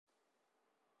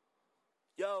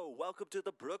Yo, welcome to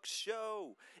the Brooks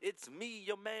Show. It's me,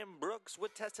 your man Brooks. We're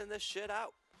testing this shit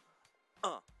out.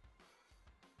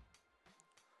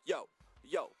 Yo,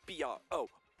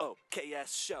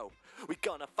 BROOKS show. We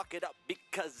gonna fuck it up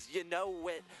because you know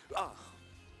it.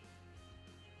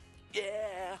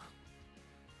 Yeah.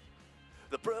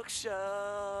 The Brooks Show.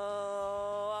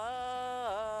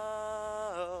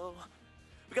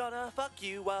 We're gonna fuck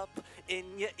you up in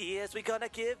your ears. We're gonna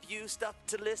give you stuff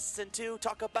to listen to.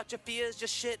 Talk about your fears, your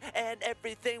shit, and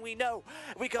everything we know.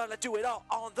 We're gonna do it all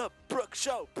on the Brooks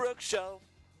Show. Brooks Show.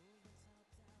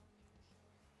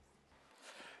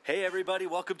 Hey everybody,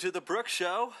 welcome to the Brooks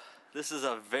Show. This is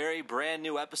a very brand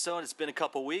new episode. It's been a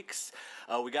couple weeks.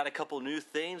 We got a couple new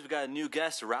things. We got a new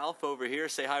guest, Ralph, over here.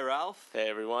 Say hi, Ralph. Hey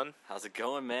everyone. How's it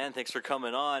going, man? Thanks for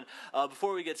coming on.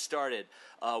 Before we get started,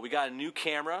 we got a new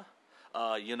camera.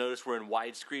 You'll notice we're in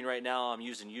widescreen right now. I'm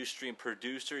using Ustream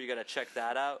Producer. You got to check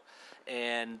that out.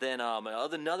 And then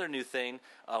another new thing,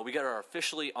 we got our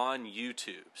officially on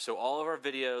YouTube. So all of our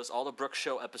videos, all the Brooks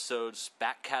Show episodes,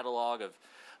 back catalog of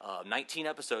 19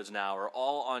 episodes now are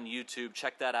all on YouTube.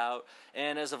 Check that out.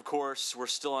 And as of course, we're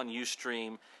still on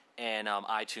Ustream and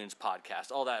iTunes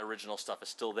podcast. All that original stuff is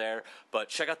still there. But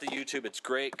check out the YouTube. It's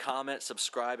great. Comment,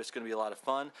 subscribe. It's going to be a lot of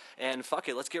fun. And fuck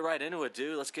it, let's get right into it,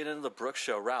 dude. Let's get into the Brooks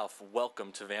Show. Ralph,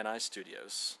 welcome to Van Nuys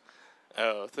Studios.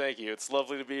 Oh, thank you. It's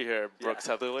lovely to be here, Brooks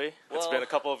Heatherly. It's been a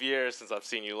couple of years since I've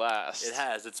seen you last. It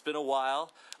has. It's been a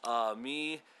while.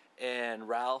 Me and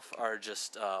Ralph are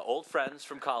just old friends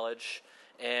from college.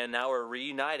 And now we're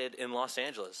reunited in Los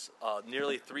Angeles,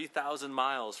 nearly 3,000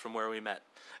 miles from where we met.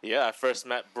 Yeah, I first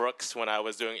met Brooks when I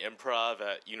was doing improv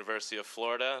at University of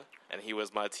Florida, and he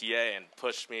was my TA and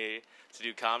pushed me to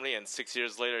do comedy, and 6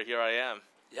 years later, here I am.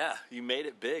 Yeah, you made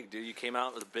it big, dude. You came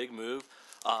out with a big move.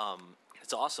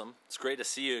 It's awesome. It's great to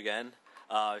see you again.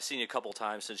 I've seen you a couple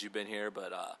times since you've been here,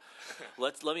 but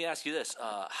let me ask you this.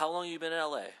 How long have you been in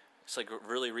LA? It's like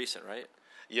really recent, right?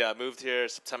 Yeah, I moved here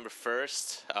September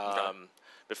 1st. Okay.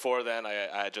 Before then, I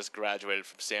had just graduated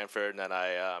from Stanford, and then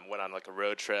I went on like a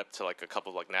road trip to like a couple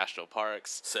of like national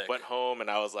parks. Sick. Went home,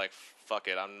 and I was like, "Fuck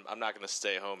it, I'm not gonna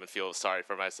stay home and feel sorry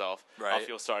for myself. Right. I'll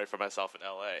feel sorry for myself in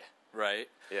LA." Right.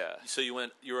 Yeah. So you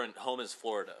were in home in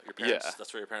Florida. Your parents. Yeah.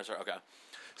 That's where your parents are. Okay.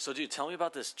 So, dude, tell me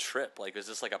about this trip. Like, is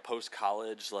this like a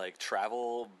post-college like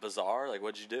travel bazaar? Like,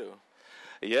 what'd you do?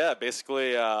 Yeah,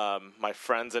 basically, my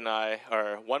friends and I,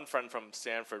 or one friend from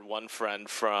Stanford, one friend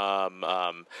from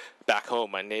back home,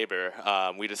 my neighbor,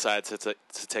 we decided to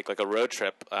take like a road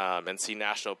trip and see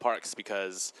national parks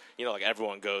because, you know, like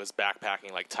everyone goes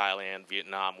backpacking like Thailand,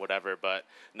 Vietnam, whatever, but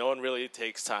no one really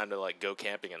takes time to like go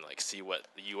camping and like see what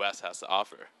the U.S. has to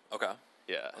offer. Okay.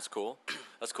 Yeah. That's cool.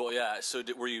 That's cool. Yeah. So,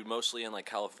 were you mostly in like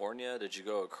California? Did you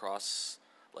go across?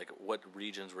 Like, what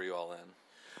regions were you all in?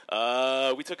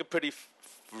 We took a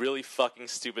really fucking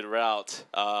stupid route.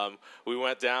 We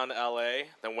went down to LA,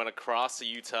 then went across to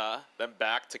Utah, then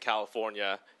back to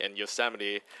California in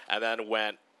Yosemite, and then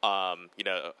went, all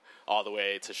the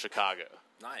way to Chicago.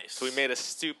 Nice. So we made a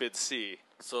stupid C.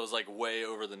 So it was like way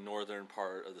over the northern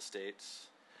part of the states.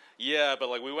 Yeah, but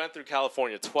like we went through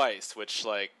California twice, which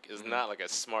like is not like a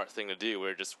smart thing to do. We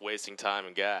were just wasting time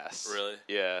and gas. Really?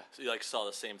 Yeah. So you like saw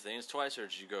the same things twice, or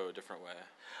did you go a different way?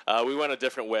 We went a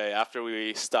different way. After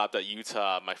we stopped at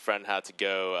Utah, my friend had to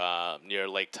go near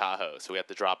Lake Tahoe, so we had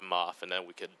to drop him off, and then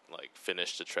we could like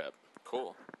finish the trip.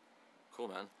 Cool,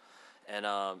 man. And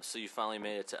so you finally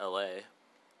made it to LA,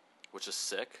 which is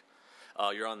sick.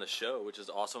 You're on the show, which is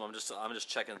awesome. I'm just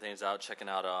checking things out, checking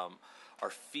out our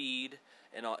feed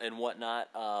and whatnot.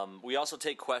 We also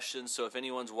take questions, so if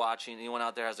anyone's watching, anyone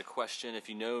out there has a question, if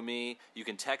you know me, you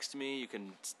can text me, you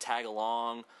can tag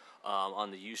along. On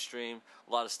the Ustream,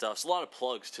 a lot of stuff. It's a lot of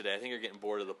plugs today. I think you're getting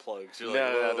bored of the plugs. You're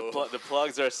the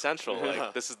plugs are essential.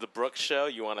 Like this is the Brooks Show.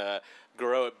 You want to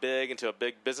grow it big into a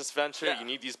big business venture. Yeah. You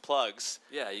need these plugs.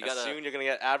 Yeah, soon you're gonna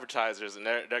get advertisers, and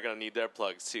they're gonna need their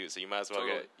plugs too. So you might as well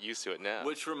get used to it now.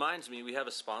 Which reminds me, we have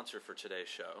a sponsor for today's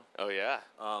show. Oh yeah,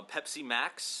 Pepsi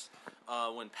Max.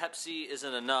 When Pepsi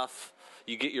isn't enough,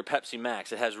 you get your Pepsi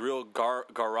Max. It has real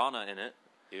guarana in it.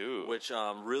 Ew. Which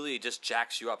really just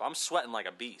jacks you up. I'm sweating like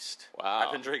a beast. Wow.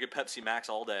 I've been drinking Pepsi Max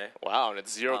all day. Wow, and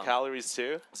it's 0 calories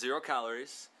too? 0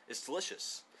 calories. It's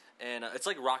delicious. And it's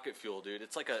like rocket fuel, dude.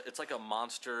 It's like a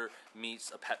Monster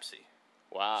meets a Pepsi.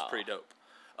 Wow. It's pretty dope.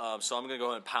 So I'm going to go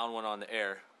ahead and pound one on the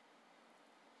air.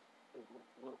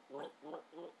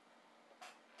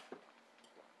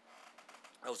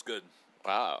 That was good.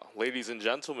 Wow. Ladies and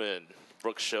gentlemen,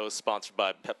 Brooks Show is sponsored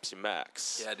by Pepsi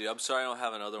Max. Yeah, dude, I'm sorry I don't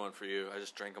have another one for you. I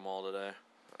just drank them all today.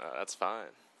 That's fine.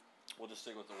 We'll just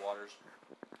stick with the waters.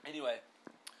 Anyway,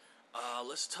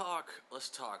 let's talk.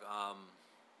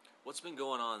 What's been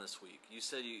going on this week? You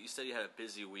said you had a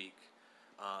busy week.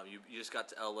 You just got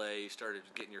to LA. You started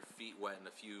getting your feet wet in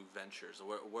a few ventures.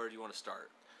 Where do you want to start?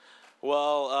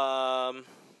 Well,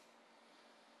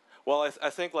 I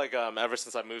think like ever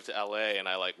since I moved to LA and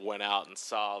I like went out and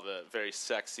saw the very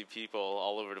sexy people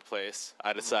all over the place,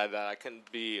 I decided that I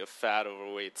couldn't be a fat,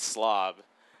 overweight slob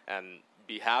and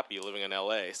be happy living in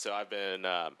LA. So I've been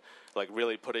like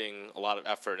really putting a lot of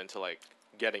effort into like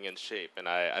getting in shape, and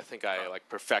I think I like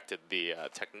perfected the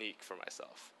technique for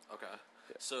myself. Okay.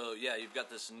 So yeah, you've got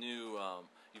this new.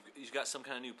 You've got some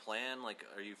kind of new plan. Like,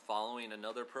 are you following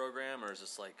another program, or is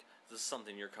this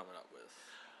something you're coming up with?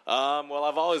 Well,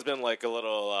 I've always been like a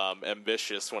little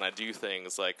ambitious when I do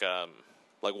things. Like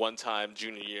one time,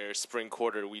 junior year, spring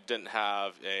quarter, we didn't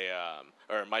have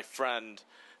or my friend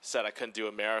said I couldn't do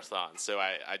a marathon, so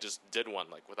I just did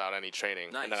one like without any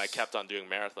training, Nice. and then I kept on doing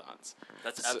marathons.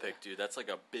 That's epic, dude. That's like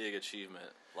a big achievement.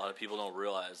 A lot of people don't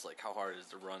realize like how hard it is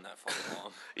to run that fucking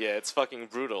long. Yeah, it's fucking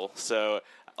brutal. So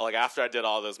like after I did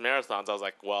all those marathons, I was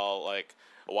like, well, like,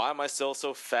 why am I still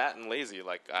so fat and lazy?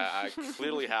 Like, I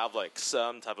clearly have like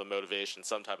some type of motivation,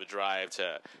 some type of drive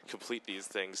to complete these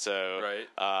things. So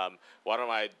why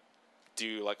don't I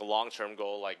do like a long-term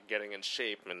goal, like getting in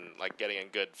shape and like getting in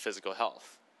good physical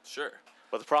health? Sure.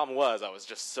 But the problem was I was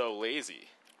just so lazy.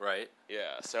 Right.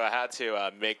 Yeah. So I had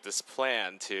to make this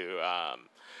plan to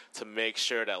make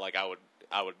sure that like I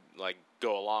would like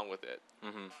go along with it.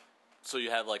 Mm-hmm. So you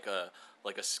have like a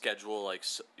schedule, like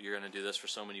you're gonna do this for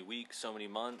so many weeks, so many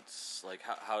months. Like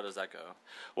how does that go?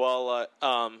 Well,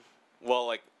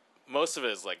 like most of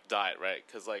it is like diet, right?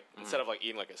 Because like instead of like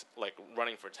eating like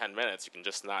running for 10 minutes, you can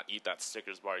just not eat that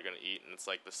Snickers bar you're gonna eat, and it's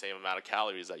like the same amount of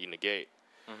calories that you negate.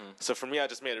 Mm-hmm. So for me, I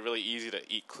just made it really easy to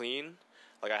eat clean.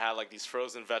 Like I had like these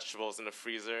frozen vegetables in the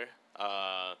freezer.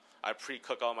 I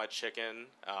pre-cook all my chicken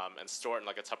and store it in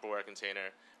like a Tupperware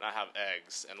container, and I have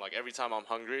eggs. And like every time I'm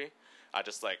hungry, I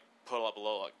just like put up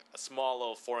a small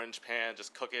little 4-inch pan,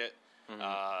 just cook it. Mm-hmm.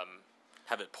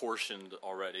 Have it portioned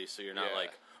already, so you're not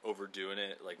like overdoing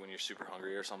it, like when you're super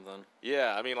hungry or something.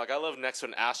 Yeah, I mean, like I live next to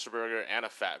an Astor Burger and a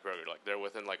Fat Burger. Like they're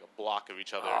within like a block of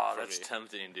each other. Oh, that's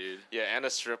tempting, dude. Yeah, and a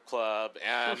strip club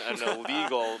and an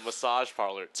illegal massage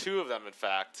parlor. 2 of them, in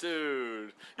fact.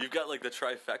 Dude, you've got like the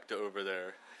trifecta over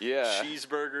there. Yeah.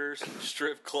 Cheeseburgers,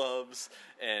 strip clubs,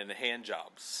 and hand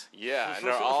jobs. Yeah, and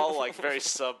they're all like very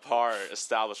subpar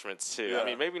establishments too. Yeah. I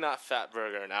mean, maybe not Fat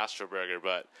Burger and Astro Burger,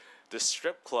 but the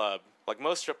strip club, like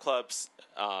most strip clubs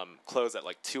close at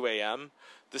like 2 a.m.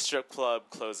 This strip club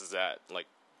closes at like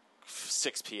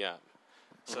 6 p.m.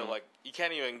 So like you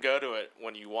can't even go to it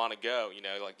when you want to go. You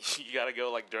know, like you got to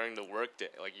go like during the workday.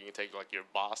 Like you can take like your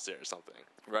boss there or something.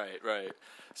 Right.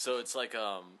 So it's like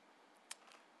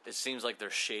it seems like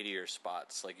there's shadier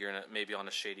spots. Like you're maybe on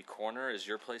a shady corner. Is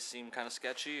your place seem kind of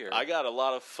sketchy? Or? I got a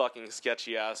lot of fucking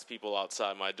sketchy ass people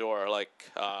outside my door.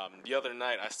 Like the other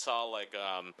night, I saw like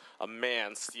a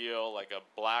man steal like a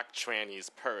black tranny's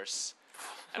purse,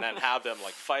 and then have them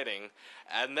like fighting.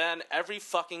 And then every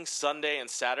fucking Sunday and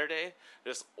Saturday,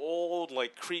 this old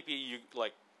like creepy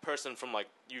like person from like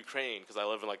Ukraine, because I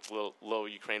live in like the low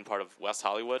Ukraine part of West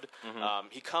Hollywood. Mm-hmm.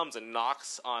 He comes and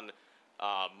knocks on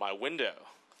my window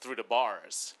through the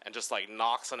bars and just like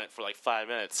knocks on it for like 5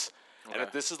 minutes. Okay.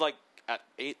 And this is like at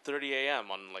 8:30 a.m.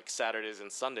 on like Saturdays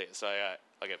and Sundays. So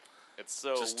it's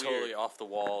so just weird. Totally off the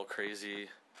wall, crazy.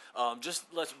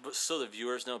 So the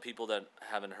viewers know, people that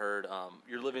haven't heard,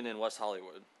 you're living in West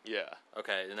Hollywood. Yeah.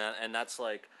 Okay, and that's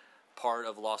like part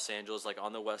of Los Angeles, like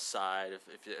on the west side,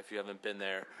 if you haven't been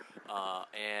there.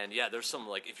 And yeah, there's some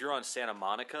like if you're on Santa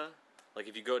Monica. Like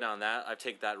if you go down that, I've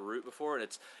taken that route before,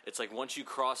 and it's like once you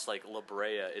cross like La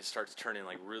Brea, it starts turning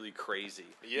like really crazy.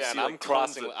 Yeah, and I'm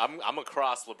crossing. I'm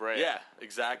across La Brea. Yeah,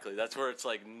 exactly. That's where it's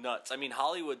like nuts. I mean,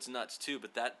 Hollywood's nuts too,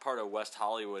 but that part of West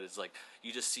Hollywood is like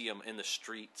you just see them in the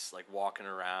streets, like walking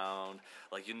around.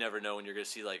 Like you never know when you're gonna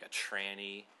see like a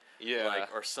tranny, like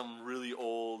or some really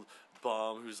old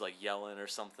bum who's like yelling or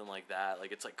something like that.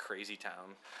 Like it's like crazy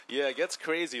town. Yeah, it gets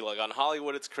crazy. Like on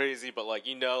Hollywood it's crazy, but like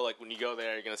like when you go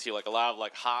there you're gonna see like a lot of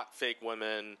like hot fake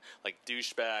women, like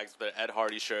douchebags with their Ed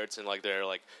Hardy shirts and like their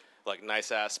like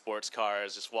nice ass sports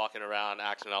cars just walking around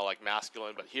acting all like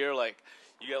masculine. But here like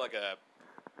you get like a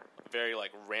very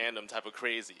like random type of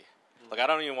crazy. Like I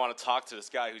don't even want to talk to this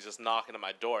guy who's just knocking at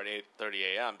my door at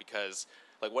 8:30 a.m. because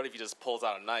like, what if he just pulls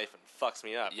out a knife and fucks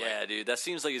me up? Yeah, dude, that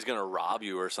seems like he's gonna rob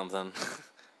you or something.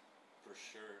 For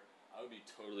sure, I would be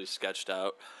totally sketched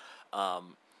out.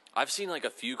 I've seen like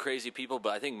a few crazy people, but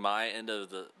I think my end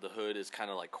of the hood is kind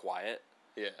of like quiet.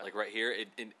 Yeah. Like right here,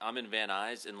 I'm in Van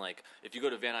Nuys, and like if you go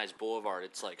to Van Nuys Boulevard,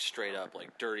 it's like straight up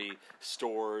like dirty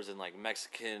stores and like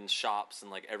Mexican shops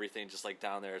and like everything just like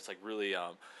down there. It's like really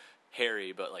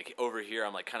hairy, but like over here,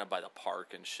 I'm like kind of by the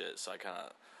park and shit, so I kind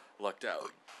of lucked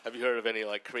out. Have you heard of any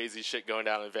like crazy shit going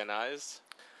down in Van Nuys?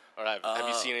 Or have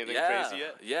you seen anything crazy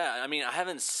yet? Yeah, I mean, I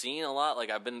haven't seen a lot.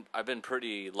 Like, I've been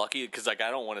pretty lucky because like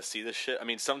I don't want to see this shit. I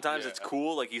mean, sometimes it's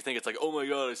cool. Like, you think it's like, oh my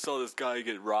god, I saw this guy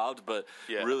get robbed, but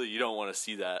really, you don't want to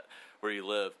see that where you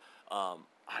live. I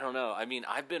don't know. I mean,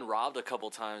 I've been robbed a couple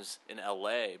times in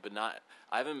LA, but not.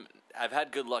 I've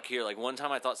had good luck here. Like one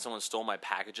time, I thought someone stole my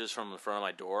packages from the front of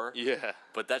my door. Yeah.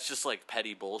 But that's just like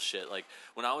petty bullshit. Like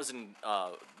when I was in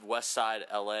West Side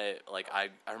LA, like I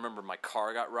remember my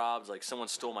car got robbed. Like someone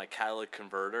stole my catalytic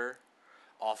converter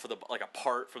off of the like a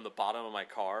part from the bottom of my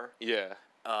car. Yeah.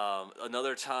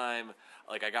 Another time,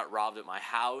 like I got robbed at my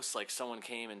house. Like someone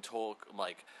came and took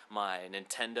like my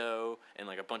Nintendo and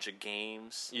like a bunch of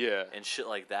games. Yeah. And shit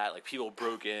like that. Like people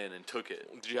broke in and took it.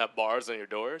 Did you have bars on your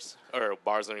doors or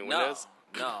bars on your windows?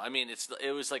 No, I mean it's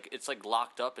like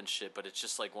locked up and shit, but it's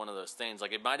just like one of those things.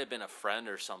 Like it might have been a friend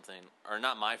or something, or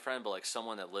not my friend, but like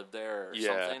someone that lived there or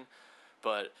something.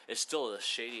 But it's still a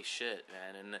shady shit,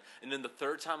 man. And then the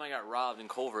third time I got robbed in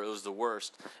Culver, it was the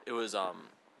worst. It was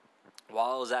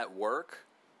while I was at work,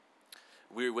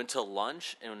 we went to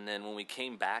lunch, and then when we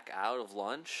came back out of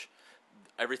lunch,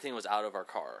 everything was out of our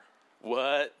car.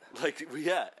 What? Like,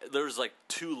 yeah, there was like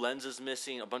 2 lenses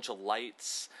missing, a bunch of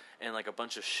lights, and like a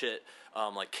bunch of shit,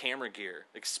 like camera gear,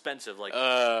 expensive, like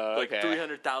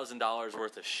 $300,000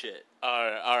 worth of shit. All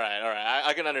right.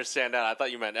 I can understand that. I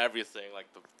thought you meant everything, like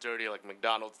the dirty, like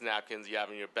McDonald's napkins you have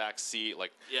in your back seat,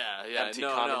 like empty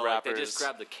condom wrappers. Like they just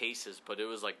grabbed the cases, but it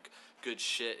was like good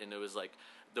shit, and it was like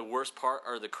the worst part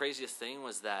or the craziest thing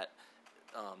was that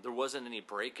there wasn't any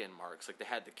break-in marks. Like they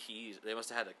had the keys. They must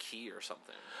have had a key or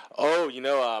something. Oh,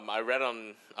 I read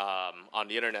on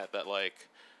the internet that like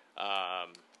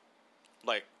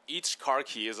each car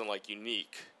key isn't like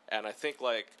unique, and I think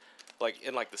like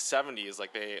in like the 70s,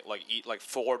 like they like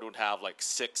Ford would have like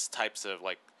 6 types of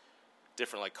like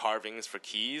different like carvings for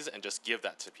keys and just give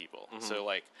that to people. Mm-hmm. So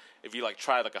like if you like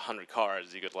try like 100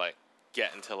 cars, you could like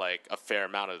get into like a fair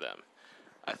amount of them.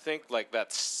 I think like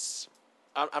that's.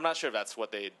 I'm not sure if that's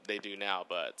what they do now,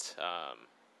 but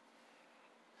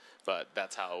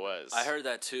that's how it was. I heard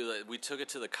that too. Like, we took it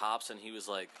to the cops, and he was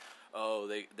like, "Oh,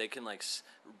 they can like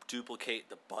duplicate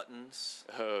the buttons.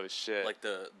 Oh shit! Like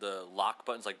the lock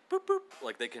buttons, like boop boop.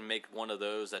 Like they can make one of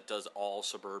those that does all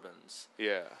Suburbans.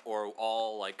 Yeah. Or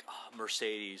all like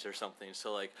Mercedes or something.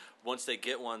 So like once they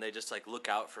get one, they just like look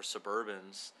out for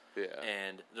Suburbans." Yeah.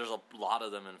 And there's a lot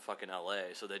of them in fucking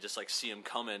LA, so they just like see them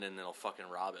coming and they'll fucking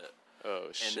rob it. Oh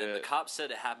shit! And then the cops said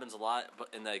it happens a lot,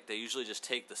 and like they usually just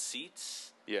take the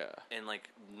seats. Yeah. And like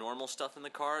normal stuff in the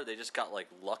car, they just got like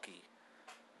lucky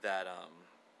that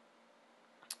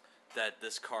that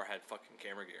this car had fucking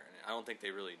camera gear in it. I don't think they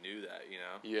really knew that, you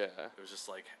know? Yeah. It was just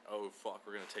like, oh fuck,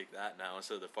 we're gonna take that now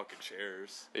instead of the fucking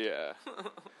chairs. Yeah.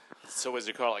 So was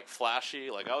your car like flashy?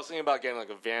 Like I was thinking about getting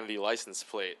like a vanity license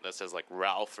plate that says like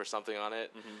Ralph or something on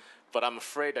it, but I'm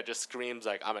afraid that just screams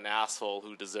like I'm an asshole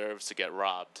who deserves to get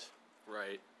robbed.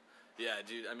 Right. Yeah,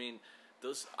 dude. I mean,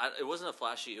 it wasn't a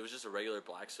flashy. It was just a regular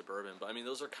black Suburban. But I mean,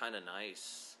 those are kind of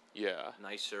nice. Yeah.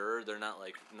 Nicer. They're not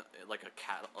like a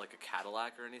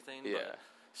Cadillac or anything. Yeah. But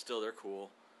still, they're cool.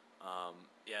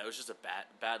 Yeah, it was just a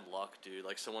bad luck, dude.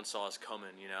 Like someone saw us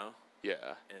coming, you know.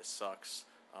 Yeah. And it sucks.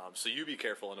 So you be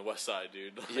careful on the west side,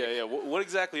 dude. Like, yeah. What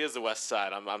exactly is the west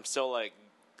side? I'm still like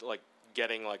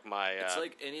getting like my. It's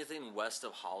like anything west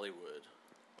of Hollywood.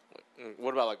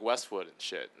 What about like Westwood and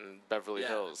shit and Beverly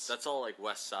Hills? That's all like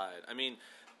west side. I mean,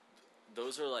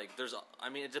 those are like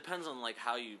it depends on like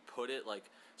how you put it. Like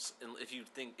if you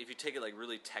take it like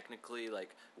really technically,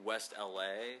 like West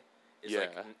LA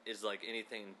is like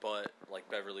anything but like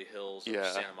Beverly Hills or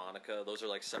Santa Monica. Those are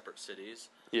like separate cities.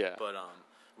 Yeah. But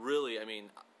really, I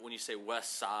mean, when you say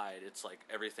west side, it's like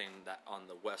everything that on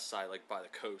the west side, like by the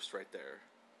coast, right there.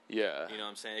 Yeah. You know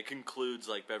what I'm saying? It concludes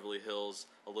like Beverly Hills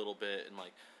a little bit and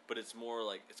like. But it's more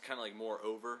like it's kind of like more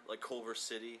over like Culver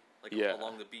City, like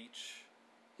along the beach.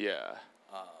 Yeah.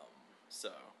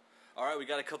 So, all right, we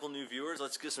got a couple new viewers.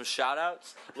 Let's get some shout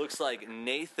outs. Looks like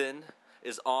Nathan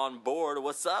is on board.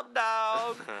 What's up,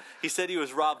 dog? He said he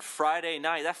was robbed Friday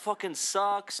night. That fucking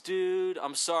sucks, dude.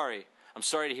 I'm sorry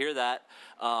to hear that.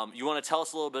 You want to tell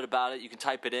us a little bit about it? You can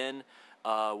type it in.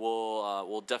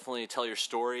 We'll definitely tell your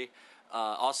story.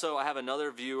 Also, I have another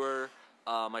viewer,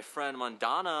 my friend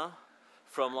Mandana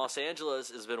from Los Angeles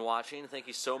has been watching. Thank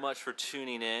you so much for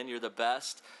tuning in. You're the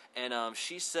best. And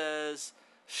she says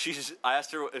I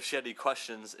asked her if she had any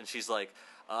questions, and she's like,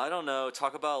 I don't know,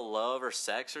 talk about love or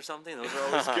sex or something. Those are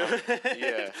always good.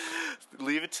 Yeah.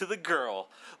 Leave it to the girl.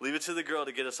 Leave it to the girl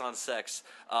to get us on sex.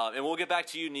 And we'll get back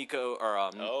to you, Nico,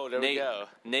 or there Nate. we go.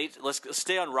 Nate, let's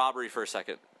stay on robbery for a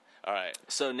second. All right.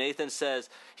 So Nathan says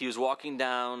he was walking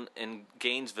down in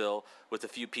Gainesville with a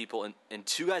few people, and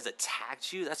two guys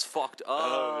attacked you? That's fucked up.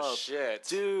 Oh, shit.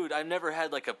 Dude, I've never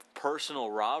had, like, a personal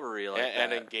robbery like that.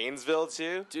 And in Gainesville,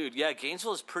 too? Dude, yeah,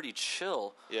 Gainesville is pretty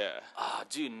chill. Yeah.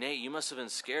 Dude, Nate, you must have been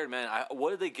scared, man. What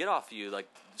did they get off you? Like,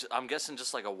 I'm guessing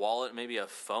just, like, a wallet, maybe a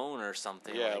phone or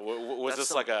something. Yeah, like, was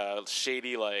this like a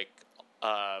shady, like,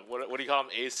 what do you call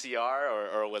them,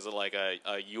 ACR, or was it like a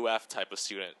UF type of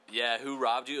student? Yeah, who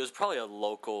robbed you? It was probably a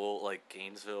local, like,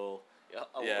 Gainesville.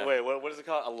 Yeah. Wait, what is it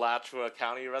called? Alachua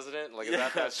County resident? Like, is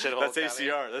that shithole That's county?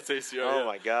 ACR. That's ACR. Oh, yeah.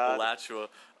 my God. Alachua.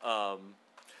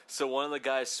 So one of the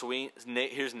guys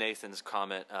here's Nathan's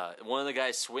comment. One of the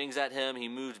guys swings at him. He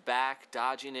moved back,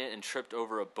 dodging it, and tripped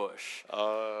over a bush.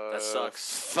 That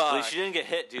sucks. Fuck. At least you didn't get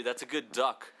hit, dude. That's a good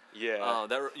duck. Yeah.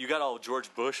 You got all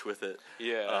George Bush with it.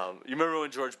 Yeah. You remember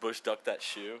when George Bush ducked that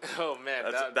shoe? Oh man,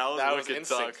 that was instinct.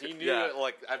 duck. He knew Yeah. it,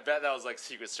 like, I bet that was like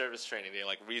Secret Service training. They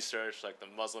like researched like the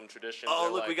Muslim tradition. Oh,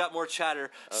 look, we got more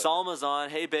chatter. Salma's on.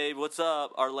 Hey, babe, what's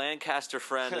up? Our Lancaster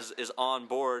friend is on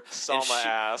board. Salma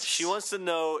asks. She wants to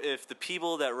know if the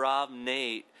people that robbed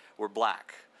Nate were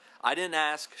black. I didn't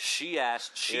ask. She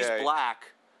asked. She's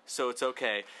black, so it's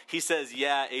okay. He says,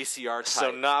 yeah, ACR type.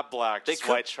 So not black, just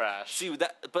white trash. See,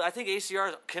 but I think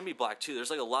ACR can be black, too. There's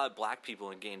like a lot of black people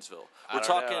in Gainesville. I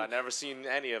don't know. I've never seen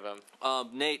any of them.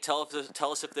 Nate, tell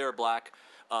us if they're black.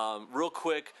 Real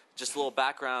quick, just a little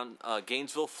background.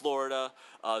 Gainesville, Florida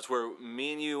is where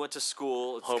me and you went to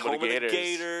school. It's Home of the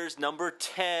Gators, number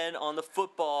 10 on the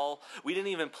football. We didn't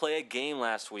even play a game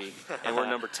last week, and we're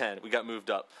number 10. We got moved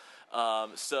up.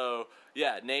 So,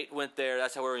 yeah, Nate went there.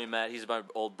 That's how we met. He's my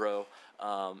old bro.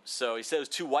 So he said it was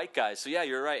two white guys. So, yeah,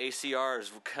 you're right. ACR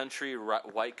is country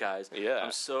white guys. Yeah.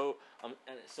 I'm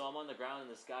on the ground,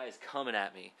 and this guy is coming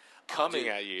at me. Coming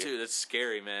at you? Dude, that's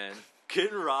scary, man.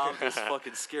 Getting robbed is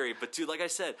fucking scary. But, dude, like I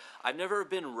said, I've never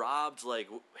been robbed, like,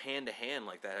 hand-to-hand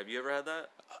like that. Have you ever had that?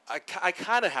 I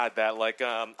kind of had that. Like,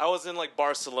 I was in, like,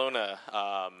 Barcelona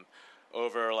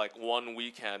over, like, one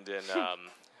weekend in...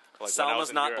 like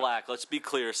Salma's not black. Let's be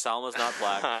clear. Salma's not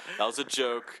black. That was a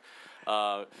joke.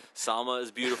 Salma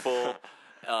is beautiful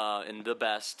and the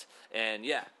best. And,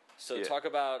 yeah. So talk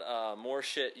about more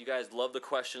shit. You guys love the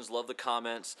questions, love the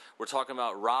comments. We're talking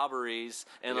about robberies.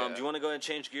 And do you want to go ahead and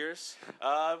change gears?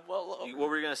 What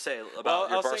were you going to say about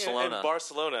your Barcelona? In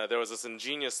Barcelona, there was this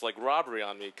ingenious like robbery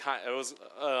on me. It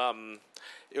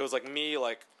was like me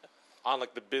like on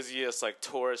like the busiest like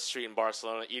tourist street in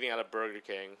Barcelona eating at a Burger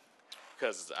King.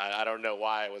 Because I don't know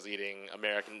why I was eating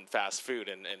American fast food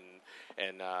in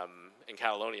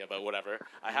Catalonia, but whatever.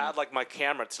 I had like my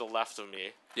camera to the left of me,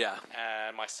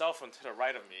 and my cell phone to the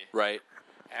right of me, right.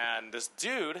 And this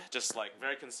dude just like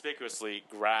very conspicuously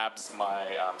grabs my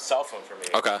cell phone from me,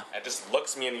 and just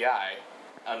looks me in the eye,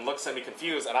 and looks at me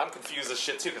confused, and I'm confused as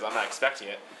shit too because I'm not expecting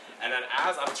it. And then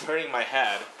as I'm turning my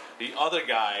head, the other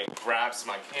guy grabs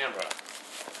my camera.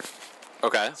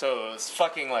 Okay. So it's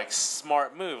fucking like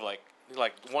smart move, like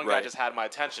one guy just had my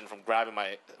attention from grabbing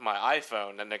my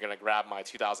iPhone, and they're gonna grab my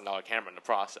 $2,000 camera in the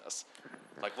process.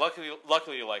 Like luckily,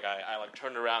 like I like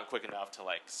turned around quick enough to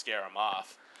like scare him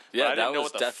off. Yeah, but I didn't know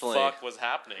was what definitely the fuck was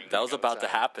happening. That was about to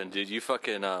happen, dude. You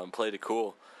fucking played it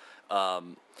cool.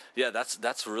 Yeah,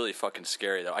 that's really fucking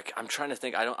scary though. I'm trying to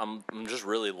think. I'm just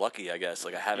really lucky, I guess.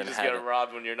 Like I haven't you just had get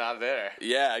robbed when you're not there.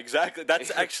 Yeah, exactly. That's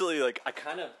actually like I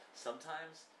kind of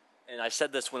sometimes. And I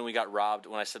said this when we got robbed,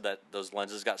 when I said that those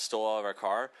lenses got stolen out of our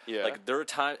car. Yeah. Like, there are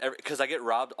times, because I get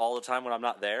robbed all the time when I'm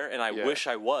not there, and I wish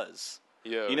I was.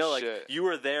 You know, like, you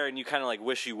were there, and you kind of, like,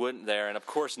 wish you wouldn't there. And, of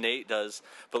course, Nate does.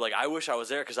 But, like, I wish I was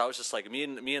there, because I was just, like, me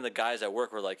and the guys at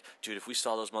work were like, dude, if we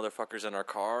saw those motherfuckers in our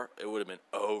car, it would have been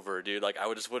over, dude. Like, I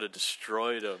would have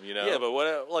destroyed them, you know? Yeah, but what,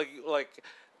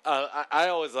 I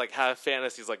always like have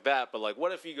fantasies like that, but like,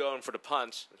 what if you go in for the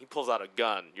punch and he pulls out a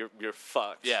gun? You're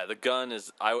fucked. Yeah, the gun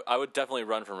is. I would definitely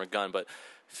run from a gun, but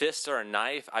fists or a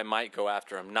knife, I might go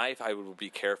after him. Knife, I would be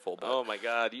careful. But. Oh my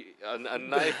god, a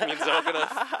knife means they're gonna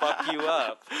fuck you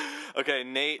up. Okay,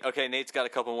 Nate's got a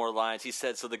couple more lines. He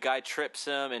said, so the guy trips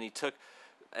him,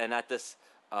 and at this,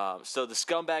 so the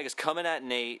scumbag is coming at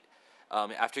Nate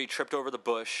after he tripped over the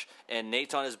bush, and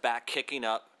Nate's on his back kicking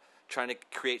up, trying to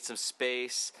create some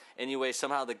space. Anyway,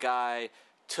 somehow the guy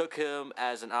took him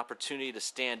as an opportunity to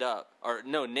stand up. Or,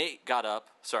 no, Nate got up.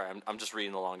 Sorry, I'm just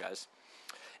reading along, guys.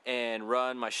 And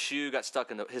run. His shoe got stuck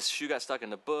in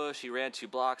the bush. He ran 2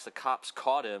 blocks. The cops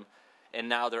caught him and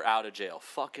now they're out of jail.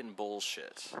 Fucking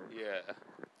bullshit. Yeah.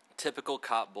 Typical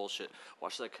cop bullshit.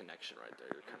 Watch that connection right there.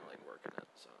 You're kind of like working it,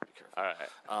 so be careful. All right.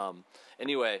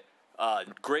 Anyway,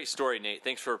 great story, Nate.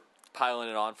 Thanks for piling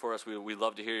it on for us. We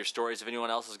love to hear your stories. If anyone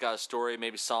else has got a story,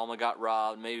 maybe Salma got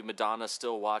robbed, maybe Madonna's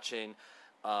still watching.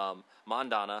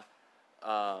 Mandana.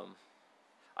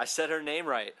 I said her name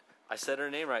right.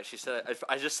 She said,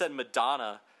 I just said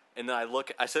Madonna, and then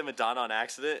I said Madonna on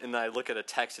accident, and then I look at a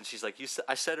text, and she's like,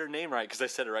 I said her name right, because I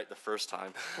said it right the first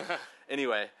time.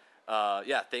 Anyway,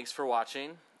 yeah, thanks for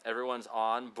watching. Everyone's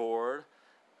on board,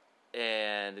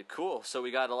 and cool. So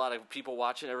we got a lot of people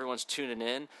watching. Everyone's tuning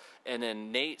in, and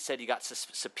then Nate said he got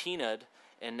subpoenaed,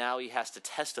 and now he has to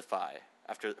testify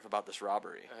about this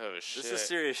robbery. Oh shit! This is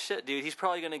serious shit, dude. He's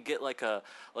probably gonna get like a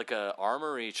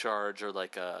armory charge or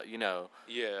like a Yeah.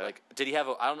 Like, did he have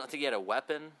I don't think he had a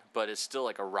weapon, but it's still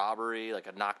like a robbery, like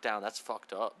a knockdown. That's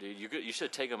fucked up, dude. You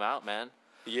should take him out, man.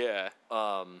 Yeah.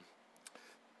 So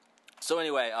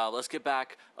anyway, let's get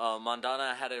back.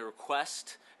 Mandana had a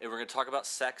request, and we're gonna talk about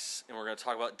sex, and we're gonna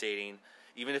talk about dating.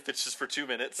 Even if it's just for 2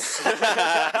 minutes. I'll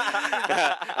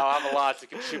have a lot to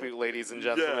contribute, ladies and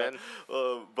gentlemen.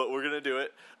 Yeah. But we're going to do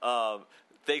it.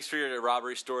 Thanks for your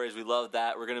robbery stories. We love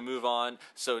that. We're going to move on.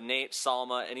 So Nate,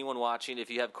 Salma, anyone watching, if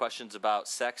you have questions about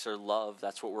sex or love,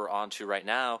 that's what we're on to right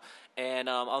now. And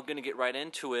I'm going to get right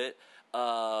into it.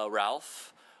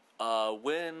 Ralph,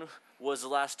 when was the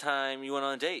last time you went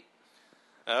on a date?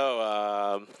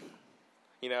 Oh,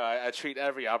 you know, I treat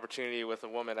every opportunity with a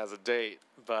woman as a date,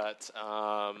 but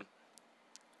I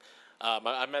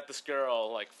met this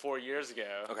girl like 4 years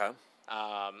ago. Okay.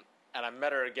 And I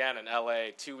met her again in LA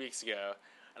 2 weeks ago,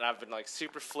 and I've been like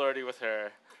super flirty with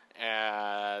her,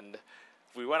 and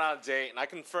we went on a date, and I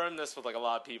confirmed this with like a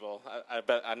lot of people.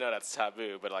 I know that's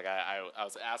taboo, but like I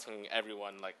was asking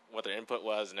everyone like what their input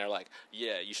was, and they're like,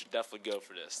 yeah, you should definitely go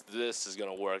for this. This is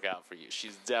gonna work out for you.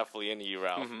 She's definitely into you,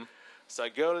 Ralph. Mm-hmm. So I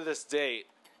go to this date,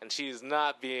 and she's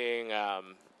not being,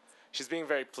 she's being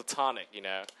very platonic, you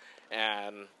know,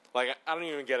 and like I don't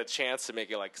even get a chance to make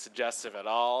it like suggestive at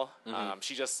all. Mm-hmm.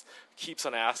 She just keeps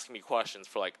on asking me questions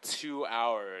for like 2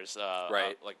 hours,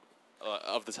 right?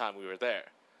 Of the time we were there.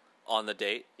 On the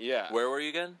date? Yeah. Where were you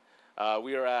again?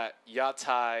 We were at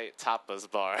Yatai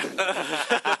Tapas Bar.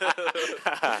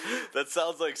 That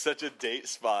sounds like such a date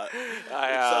spot. It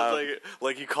sounds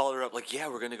like you called her up, like, yeah,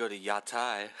 we're gonna go to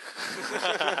Yatai.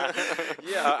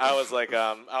 Yeah, I was like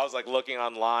looking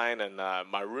online, and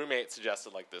my roommate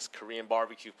suggested like this Korean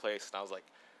barbecue place, and I was like,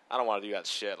 I don't want to do that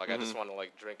shit. Like, I just want to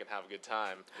like drink and have a good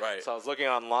time. Right. So I was looking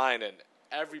online, and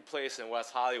every place in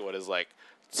West Hollywood is like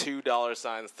 $2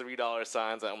 signs, $3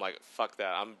 signs, and I'm like, fuck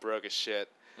that. I'm broke as shit.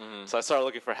 Mm-hmm. So I started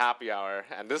looking for happy hour,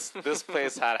 and this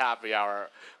place had happy hour.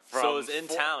 So it was in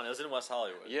town. It was in West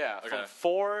Hollywood. Yeah, okay. From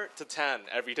 4 to 10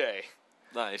 every day.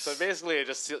 Nice. So basically,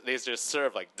 they just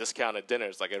serve like discounted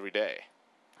dinners like every day.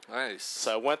 Nice.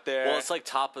 So I went there. Well, it's like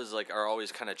tapas are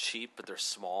always kind of cheap, but they're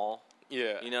small.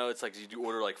 Yeah. You know, it's like you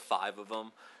order like 5 of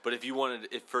them. But if you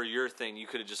wanted, for your thing, you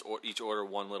could have just each order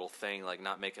one little thing, like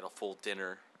not make it a full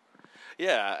dinner.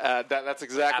 Yeah, that's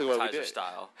exactly what we did.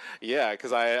 Style. Yeah,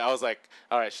 because I was like,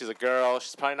 all right, she's a girl.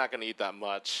 She's probably not going to eat that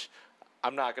much.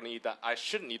 I'm not going to eat that. I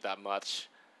shouldn't eat that much.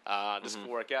 Just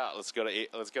work out. Let's go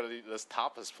to this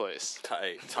tapas place.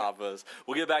 Tight tapas.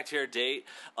 We'll get back to your date.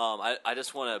 I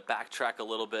just want to backtrack a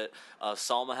little bit.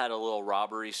 Salma had a little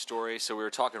robbery story. So we were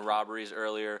talking robberies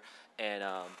earlier, and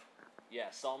yeah,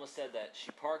 Salma said that she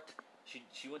parked.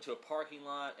 She went to a parking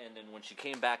lot, and then when she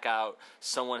came back out,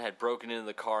 someone had broken into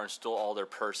the car and stole all their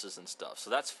purses and stuff. So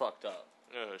that's fucked up.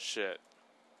 Oh shit.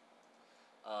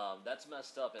 That's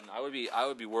messed up, and I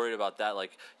would be worried about that.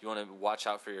 Like, you want to watch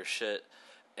out for your shit,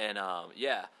 and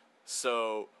yeah.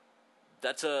 So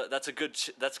that's a good.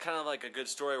 That's kind of like a good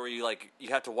story where you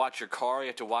have to watch your car. You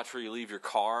have to watch where you leave your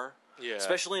car. Yeah.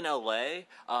 Especially in LA.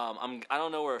 I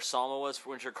don't know where Salma was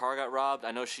when her car got robbed.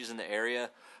 I know she's in the area.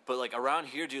 But, like, around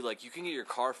here, dude, like, you can get your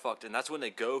car fucked, and that's when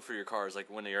they go for your cars, like,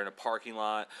 when you're in a parking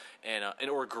lot and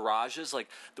or garages. Like,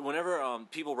 whenever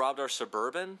people robbed our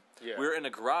Suburban, we were in a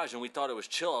garage, and we thought it was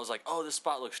chill. I was like, oh, this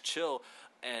spot looks chill,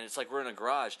 and it's like we're in a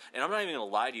garage. And I'm not even going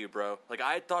to lie to you, bro. Like,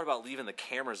 I had thought about leaving the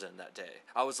cameras in that day.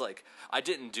 I was like, I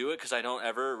didn't do it because I don't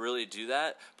ever really do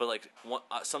that. But, like,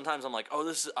 sometimes I'm like,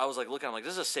 oh, I was, like, looking, I'm like,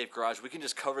 this is a safe garage. We can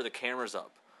just cover the cameras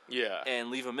up. Yeah.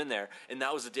 And leave them in there. And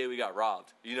that was the day we got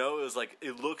robbed. You know, it was like,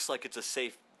 it looks like it's a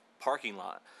safe parking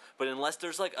lot. But unless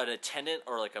there's like an attendant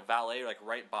or like a valet like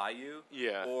right by you,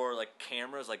 yeah, or like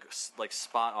cameras like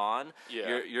spot on,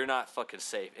 yeah, you're not fucking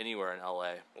safe anywhere in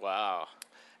LA. Wow.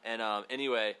 And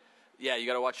anyway, Yeah, you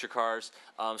got to watch your cars.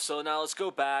 So now let's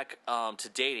go back to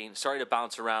dating. Sorry to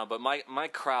bounce around, but my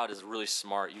crowd is really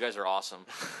smart. You guys are awesome.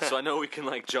 So I know we can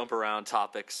like jump around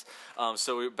topics.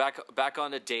 So we're back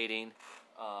on to dating.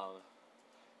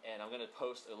 And I'm going to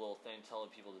post a little thing telling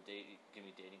people to give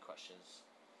me dating questions.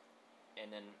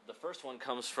 And then the first one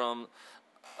comes from,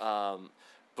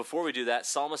 before we do that,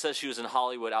 Salma says she was in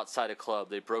Hollywood outside a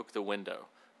club. They broke the window.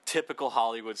 Typical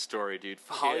Hollywood story, dude.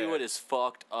 Hollywood is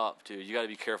fucked up, dude. You got to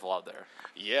be careful out there.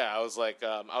 Yeah, I was like,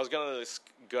 I was gonna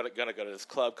go to this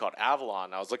club called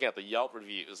Avalon. I was looking at the Yelp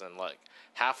reviews, and like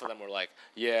half of them were like,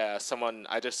 yeah,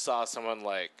 I just saw someone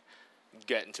like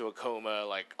get into a coma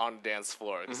like on the dance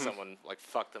floor because someone like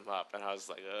fucked them up, and I was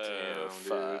like, oh,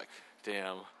 fuck. Dude.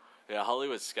 Damn. Yeah,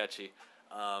 Hollywood's sketchy.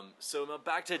 So now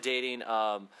back to dating.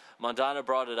 Mandana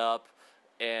brought it up,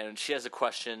 and she has a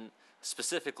question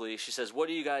specifically. She says, what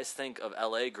do you guys think of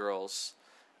LA girls,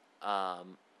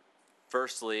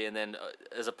 firstly, and then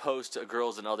as opposed to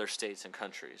girls in other states and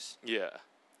countries? Yeah.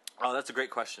 Oh, that's a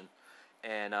great question.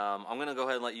 And I'm going to go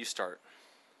ahead and let you start.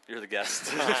 You're the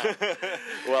guest.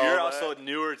 Well, you're also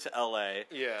newer to LA.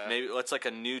 Yeah. Maybe what's like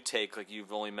a new take? Like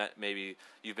you've only met, maybe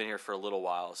you've been here for a little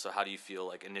while. So how do you feel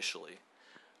like initially?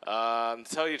 To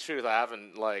tell you the truth, I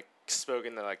haven't like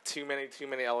spoken to like too many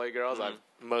LA girls. I've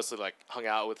mostly like hung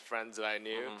out with friends that I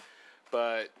knew.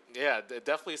 But yeah, it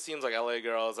definitely seems like LA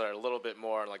girls are a little bit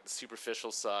more on like the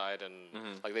superficial side, and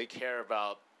like they care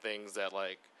about things that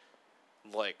like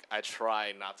I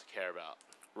try not to care about.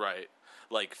 Right.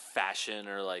 Like fashion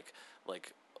or like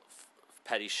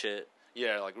petty shit.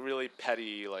 Yeah, like really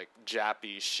petty, like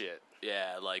jappy shit.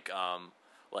 Yeah, like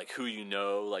who you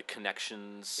know, like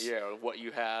connections. Yeah, or what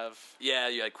you have. Yeah,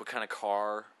 like what kind of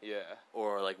car. Yeah.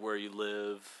 Or like where you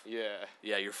live. Yeah.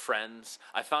 Yeah, your friends.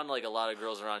 I found like a lot of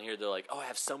girls around here, they're like, oh, I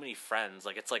have so many friends.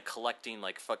 Like it's like collecting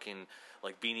like fucking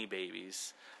like Beanie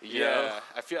Babies. You know?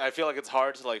 I feel like it's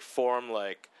hard to like form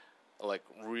like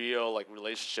real like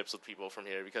relationships with people from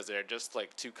here because they're just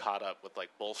like too caught up with like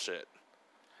bullshit.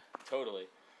 Totally.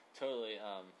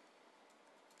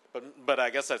 But I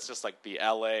guess that's just like the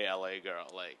LA girl.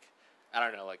 Like I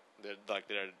don't know. Like they're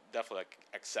definitely like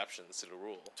exceptions to the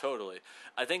rule. Totally.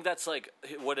 I think that's like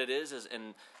what it is,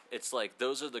 and it's like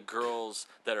those are the girls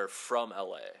that are from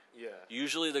LA. Yeah.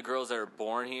 Usually the girls that are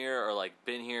born here or like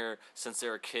been here since they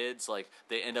were kids, like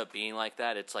they end up being like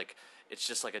that. It's like it's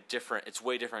just like it's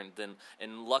way different than,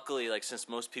 and luckily like since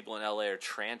most people in LA are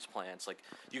transplants, like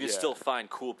you can still find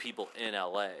cool people in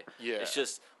LA. Yeah. It's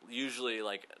just usually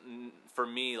like for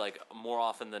me, like more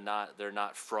often than not, they're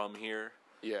not from here.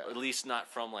 Yeah. Or at least not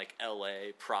from like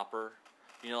LA proper.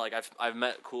 You know, like I've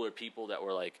met cooler people that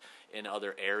were like in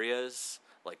other areas,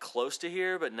 like close to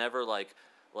here, but never like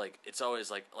it's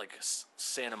always like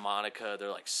Santa Monica.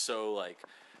 They're like so like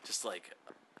just like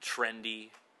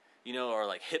trendy. You know, or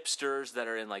like hipsters that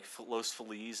are in like Los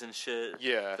Feliz and shit.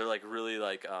 Yeah. They're like really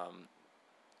like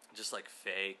just like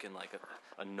fake and like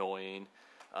annoying.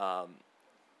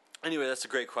 Anyway, that's a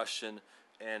great question,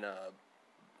 and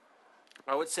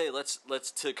I would say let's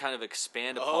to kind of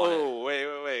expand upon it. Oh,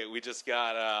 wait. We just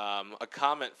got a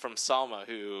comment from Salma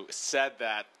who said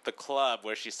that the club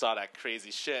where she saw that crazy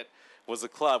shit was a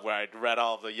club where I'd read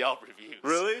all the Yelp reviews.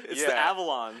 Really? It's the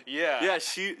Avalon. Yeah. Yeah,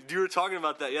 you were talking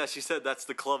about that. Yeah, she said that's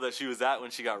the club that she was at when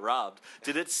she got robbed.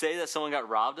 Did it say that someone got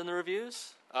robbed in the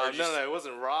reviews? No, it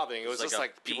wasn't robbing. It was just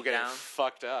like people getting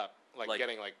fucked up. Like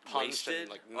getting like punched wasted? and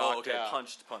like knocked out.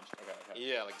 Punched. Okay.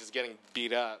 Yeah, like just getting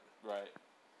beat up. Right.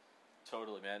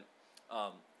 Totally, man.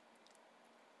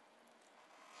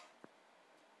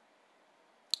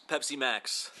 Pepsi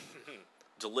Max.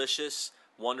 Delicious,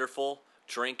 wonderful.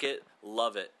 Drink it,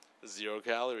 love it. 0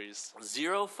 calories.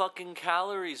 0 fucking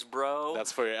calories, bro.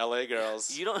 That's for your LA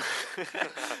girls. You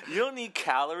don't need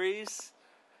calories.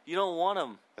 You don't want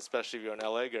them. Especially if you're an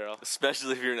LA girl.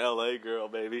 Especially if you're an LA girl,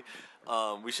 baby.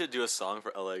 We should do a song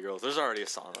for LA girls. There's already a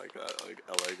song like that, like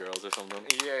LA girls or something.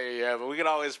 Yeah. But we can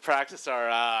always practice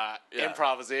our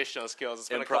improvisational skills. It's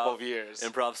been a couple of years.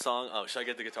 Improv song. Oh, should I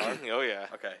get the guitar? Oh yeah.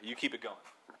 Okay, you keep it going.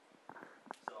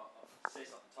 So say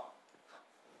something. Talk.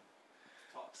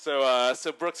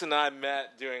 So Brooks and I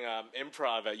met doing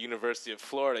improv at University of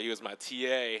Florida. He was my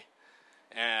TA,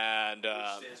 and Which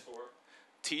stands for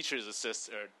teacher's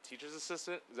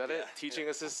assistant. Is that it? Teaching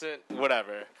assistant.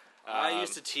 Whatever. I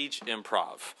used to teach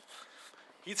improv.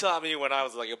 He taught me when I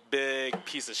was like a big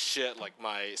piece of shit. Like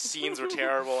my scenes were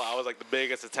terrible. I was like the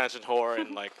biggest attention whore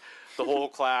in like the whole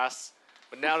class.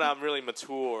 But now that I'm really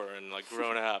mature and like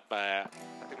grown up, I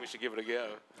think we should give it a go.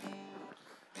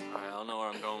 Alright, I don't know where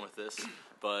I'm going with this,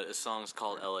 but a song's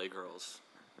called LA Girls.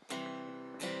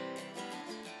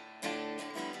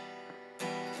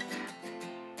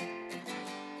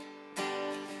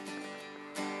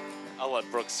 I'll let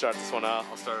Brooks start this one off.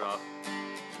 I'll start it off.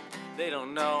 They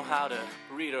don't know how to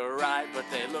read or write, but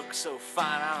they look so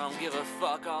fine. I don't give a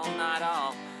fuck all night.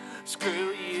 I'll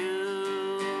screw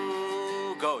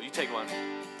you. Go, you take one.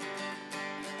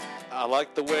 I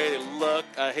like the way they look,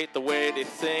 I hate the way they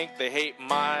think. They hate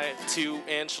my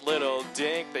 2-inch little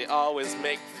dink. They always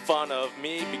make fun of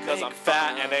me because I'm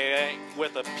fat and they ain't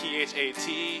with a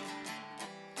PHAT.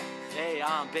 Hey,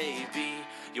 I'm baby,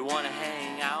 you wanna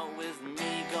hang out with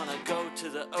me? Gonna go to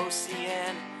the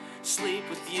ocean, sleep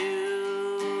with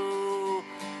you.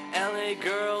 LA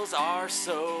girls are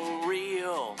so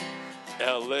real.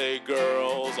 LA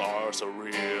girls are so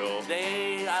real.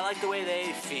 I like the way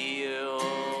they feel.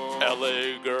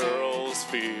 LA girls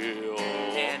feel.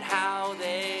 And how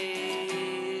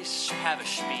they have a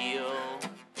spiel.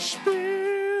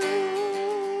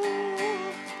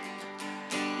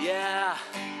 Yeah,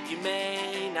 you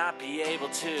may not be able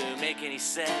to make any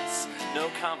sense.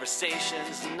 No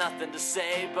conversations, nothing to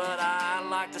say, but I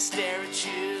like to stare at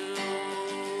you.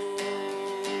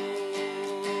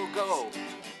 Go.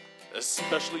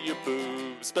 Especially your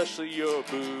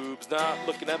boobs, not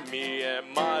looking at me and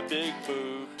my big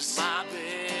boobs. My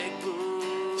big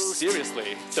boobs.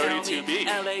 Seriously, 32B.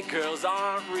 LA girls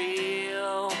aren't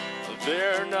real.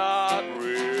 They're not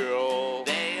real.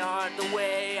 They aren't the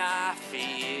way I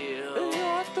feel. They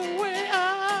aren't the way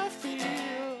I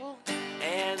feel.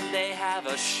 And they have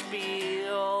a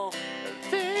spiel.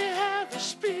 They have a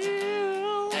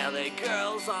spiel. LA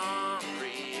girls aren't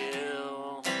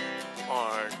real.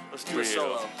 Aren't Let's do real. a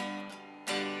solo.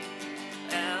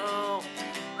 Ow.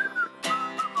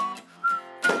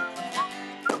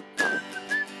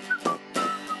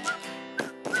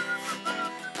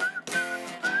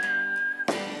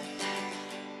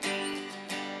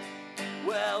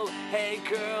 Well, hey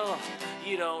girl,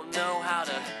 you don't know how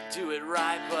to do it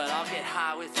right, but I'll get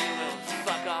high with you and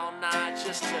fuck all night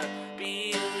just to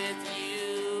be with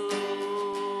you.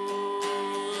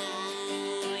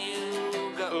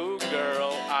 You go. Ooh,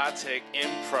 girl, I take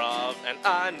improv, and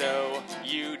I know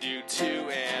you do too,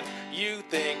 and you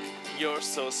think you're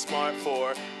so smart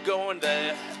for going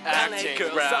the acting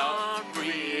girls route. aren't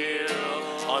real.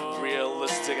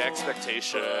 Unrealistic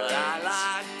expectations. But I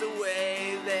like the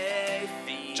way they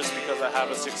feel. Just because I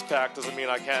have a six-pack doesn't mean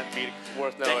I can't be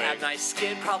worth knowing. They have nice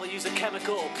skin, probably use a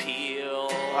chemical peel.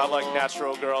 I like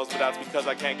natural girls, but that's because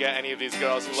I can't get any of these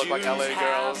girls who look like LA Jews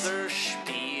girls. have their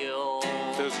spiel.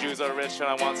 Those Jews are rich and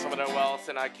I want some of their wealth,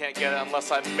 and I can't get it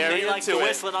unless I'm married They like into the it.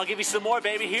 whistling. I'll give you some more,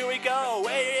 baby. Here we go.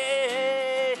 Hey, hey,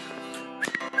 hey.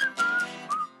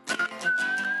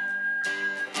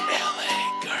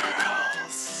 LA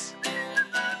girls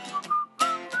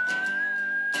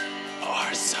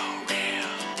are so real.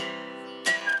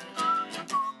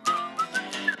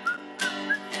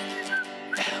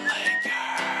 LA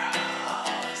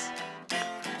girls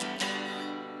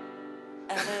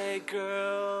LA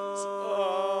girls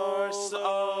are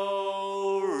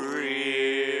so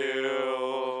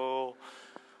real.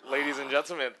 Ladies and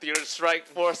gentlemen, Theater Strike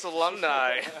Force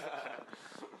alumni.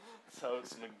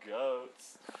 Totes and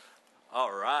goats.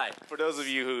 All right. For those of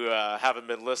you who haven't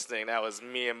been listening, that was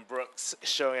me and Brooks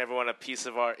showing everyone a piece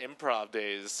of our improv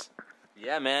days.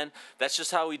 Yeah, man. That's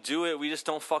just how we do it. We just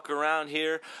don't fuck around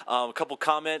here. A couple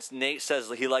comments. Nate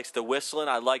says he likes the whistling.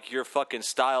 I like your fucking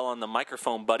style on the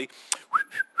microphone, buddy.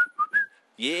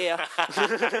 Yeah.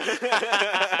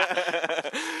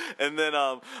 And then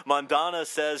Mandana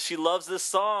says she loves this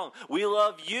song. We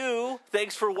love you.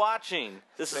 Thanks for watching.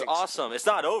 This is Thanks. awesome. It's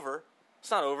not over. It's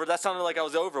not over. That sounded like I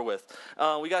was over with.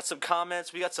 We got some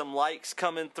comments. We got some likes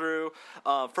coming through.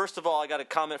 First of all, I got a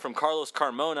comment from Carlos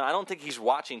Carmona. I don't think he's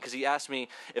watching because he asked me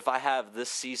if I have this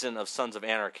season of Sons of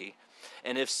Anarchy.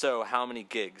 And if so, how many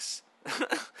gigs?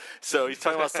 So he's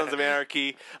talking about Sons of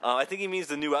Anarchy. I think he means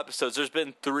the new episodes. There's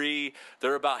been 3.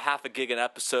 They're about half a gig an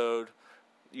episode.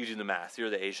 You do the math. You're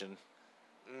the Asian.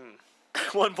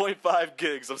 1.5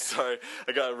 gigs. I'm sorry.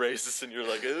 I got racist and you're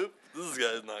like, oop, this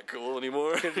guy's not cool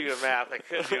anymore. I could do the math.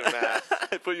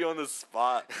 I put you on the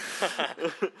spot.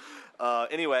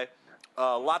 Anyway,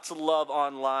 lots of love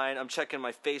online. I'm checking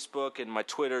my Facebook and my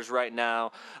Twitters right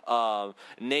now.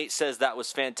 Nate says that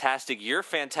was fantastic. You're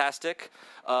fantastic.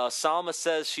 Salma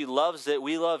says she loves it.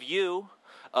 We love you.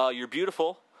 You're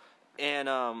beautiful.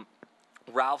 And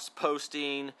Ralph's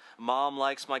posting. Mom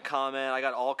likes my comment. I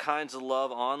got all kinds of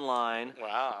love online.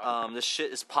 Wow. This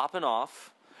shit is popping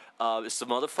off. It's the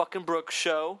motherfucking Brooks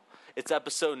Show. It's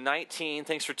episode 19.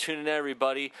 Thanks for tuning in,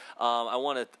 everybody. I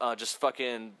want to just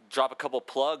fucking drop a couple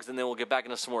plugs, and then we'll get back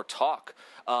into some more talk.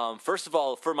 First of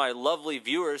all, for my lovely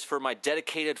viewers, for my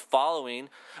dedicated following,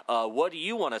 what do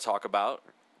you want to talk about?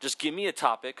 Just give me a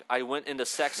topic. I went into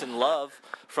sex and love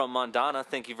from Mondana.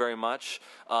 Thank you very much.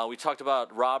 We talked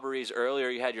about robberies earlier.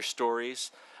 You had your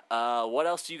stories. What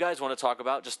else do you guys want to talk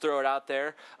about? Just throw it out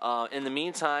there. In the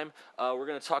meantime, we're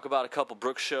going to talk about a couple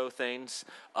Brooks Show things.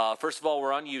 First of all,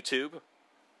 we're on YouTube.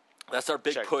 That's our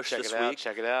big push this week.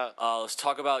 Check it out. Let's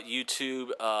talk about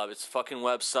YouTube. It's a fucking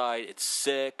website. It's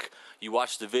sick. You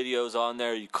watch the videos on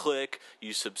there. You click.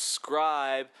 You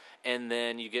subscribe. And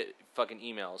then you get fucking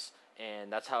emails.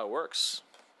 And that's how it works.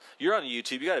 You're on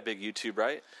YouTube. You got a big YouTube,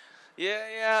 right?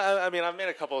 Yeah. I mean, I've made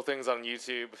a couple of things on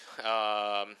YouTube.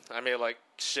 I made like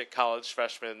shit college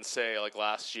freshmen say like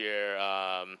last year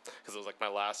because it was like my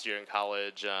last year in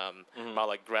college. My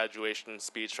like graduation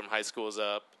speech from high school is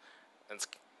up, and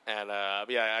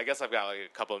yeah, I guess I've got like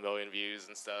a couple of million views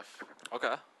and stuff.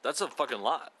 Okay, that's a fucking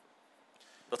lot.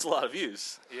 That's a lot of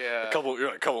views. Yeah, a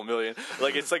couple million.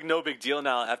 Like it's like no big deal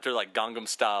now. After like Gangnam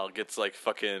Style gets like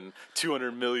fucking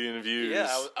 200 million views. Yeah,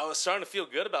 I was starting to feel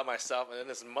good about myself, and then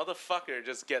this motherfucker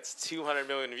just gets 200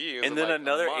 million views. And then like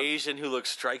another Asian who looks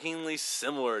strikingly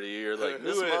similar to you. You're like,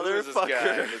 this motherfucker. Who is this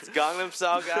guy? It's Gangnam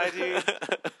Style guy, dude.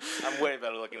 I'm way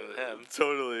better looking than him.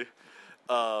 Totally.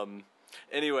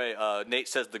 Anyway, Nate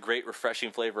says the great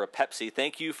refreshing flavor of Pepsi.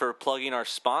 Thank you for plugging our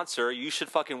sponsor. You should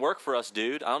fucking work for us,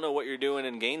 dude. I don't know what you're doing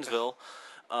in Gainesville.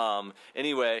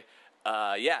 Anyway,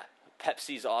 yeah,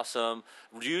 Pepsi's awesome.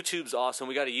 YouTube's awesome.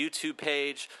 We got a YouTube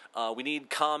page. We need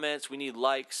comments. We need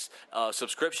likes,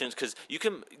 subscriptions, because you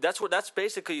can. That's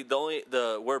basically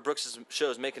where Brooks' show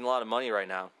is making a lot of money right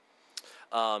now.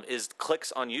 Is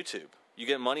clicks on YouTube. You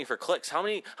get money for clicks. How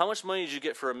much money did you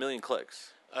get for 1 million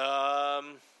clicks?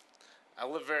 I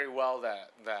lived very well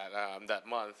that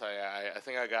month. I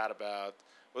think I got about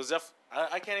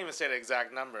I can't even say the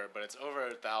exact number, but it's over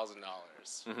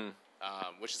 $1,000,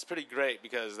 which is pretty great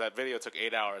because that video took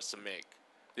 8 hours to make.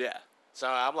 Yeah. So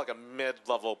I'm like a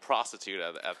mid-level prostitute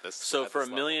at this. So for 1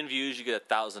 million views, you get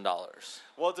 $1,000.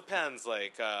 Well, it depends.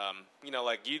 Like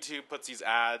like YouTube puts these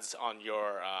ads on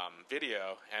your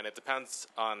video, and it depends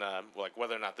on like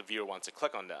whether or not the viewer wants to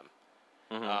click on them.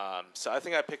 So I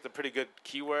think I picked a pretty good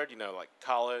keyword, like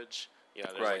college.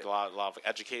 There's like a lot of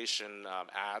education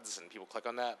ads, and people click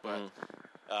on that.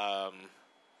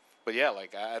 But yeah,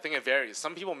 like I think it varies.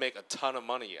 Some people make a ton of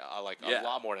money, a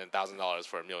lot more than $1,000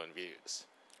 for 1 million views.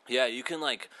 Yeah, you can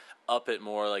like up it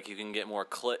more. Like you can get more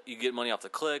you get money off the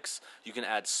clicks. You can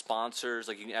add sponsors.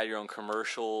 Like you can add your own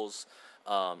commercials.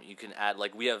 You can add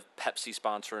like we have Pepsi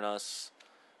sponsoring us.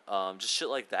 Just shit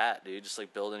like that, dude. Just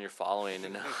like building your following,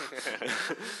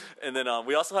 and then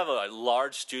we also have a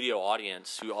large studio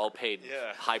audience who all paid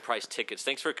high-priced tickets.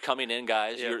 Thanks for coming in,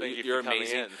 guys. Yeah, you're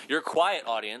amazing. You're a quiet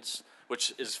audience,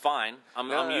 which is fine.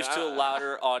 I'm used to a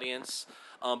louder audience,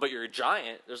 but you're a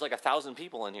giant. There's like 1,000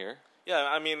 people in here. Yeah,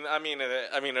 I mean,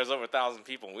 there's over 1,000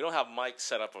 people. We don't have mics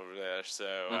set up over there,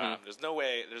 so there's no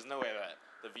way that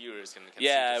the viewers can see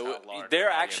just how large they're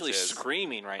the actually audience is.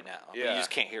 screaming right now. Yeah, you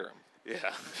just can't hear them.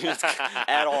 Yeah,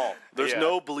 at all. There's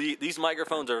no bleed. These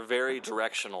microphones are very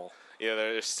directional. Yeah,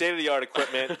 they're state-of-the-art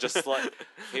equipment. Just like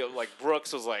like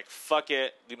Brooks was like, "Fuck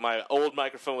it, my old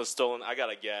microphone was stolen. I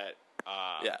gotta get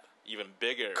even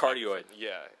bigger cardioid."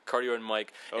 Yeah, cardioid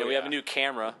mic, and we have a new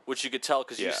camera, which you could tell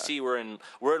because you see we're in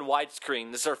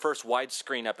widescreen. This is our first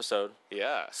widescreen episode.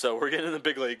 Yeah, so we're getting in the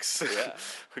big leagues. Yeah,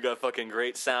 we got fucking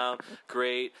great sound,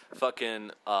 great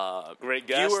fucking great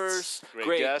viewers,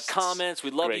 great guests, comments. We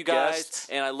love you guys,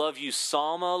 and I love you,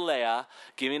 Salma Leah,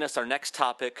 giving us our next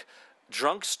topic: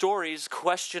 drunk stories? ?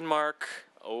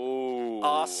 Oh,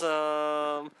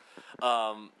 awesome.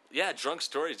 Yeah, drunk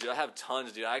stories, dude. I have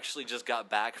tons, dude. I actually just got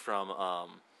back from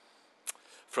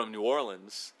New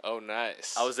Orleans. Oh,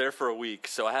 nice. I was there for a week,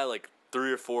 so I had like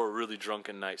 3 or 4 really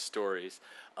drunken night stories.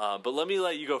 But let me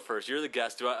let you go first. You're the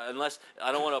guest. Unless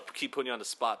I don't want to keep putting you on the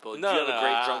spot, but do you have a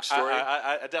great drunk story?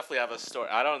 I definitely have a story.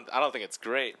 I don't think it's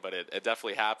great, but it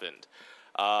definitely happened.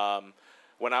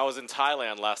 When I was in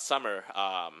Thailand last summer,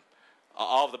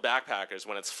 all of the backpackers,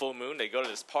 when it's full moon, they go to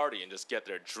this party and just get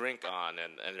their drink on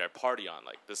and their party on.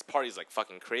 Like, this party's like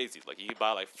fucking crazy. Like, you can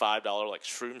buy like $5 like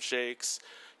shroom shakes.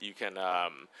 You can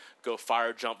go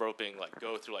fire jump roping, like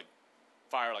go through like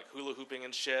fire like hula hooping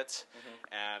and shit.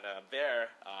 And there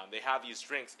they have these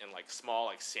drinks in like small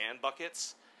like sand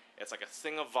buckets. It's like a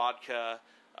thing of vodka,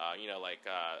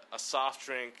 a soft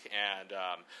drink, and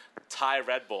Thai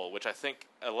Red Bull, which I think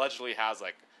allegedly has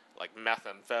like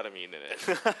methamphetamine in it.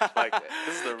 Like,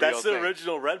 this is the real That's the thing.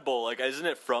 original Red Bull. Like, isn't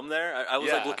it from there? I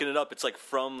was like looking it up. It's like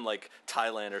from like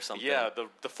Thailand or something. Yeah,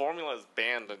 the formula is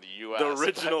banned in the U.S. The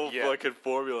original fucking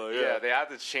formula. Yeah, they had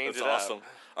to change it awesome.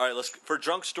 All right, for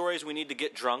drunk stories, we need to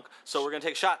get drunk. So we're gonna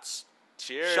take shots.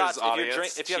 Cheers, Shots.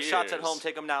 audience. If you have shots at Cheers. home,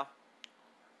 take them now.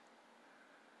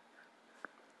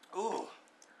 Ooh.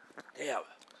 Damn.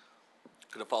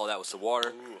 Gonna follow that with some water.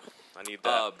 Ooh, I need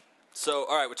that. So,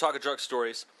 all right, we're talking drunk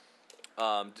stories.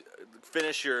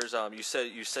 Finish yours. You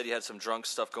said you had some drunk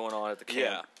stuff going on at the camp.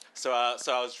 Yeah. So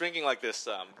I was drinking like this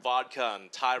vodka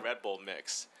and Thai Red Bull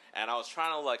mix, and I was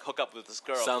trying to like hook up with this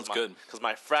girl. Sounds good. Because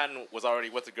my friend was already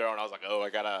with the girl, and I was like, oh, I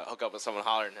gotta hook up with someone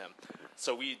holler than him.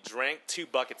 So we drank 2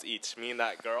 buckets each, me and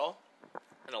that girl.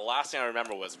 And the last thing I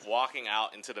remember was walking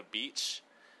out into the beach,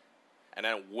 and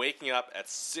then waking up at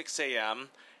 6 a.m.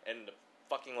 in the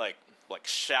fucking like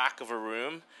shack of a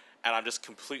room, and I'm just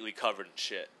completely covered in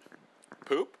shit.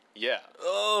 Poop? Yeah.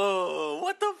 Oh,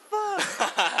 what the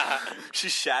fuck? She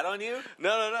shat on you? No.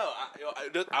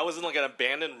 I was in like an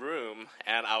abandoned room,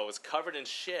 and I was covered in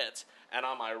shit. And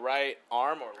on my right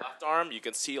arm or left arm, you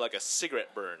can see like a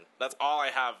cigarette burn. That's all I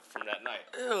have from that night.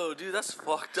 Ew, dude, that's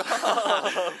fucked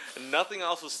up. Nothing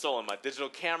else was stolen. My digital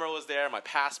camera was there. My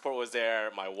passport was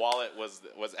there. My wallet was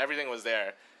everything was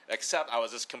there, except I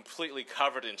was just completely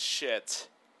covered in shit.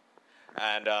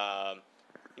 And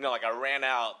like I ran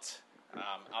out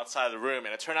outside of the room,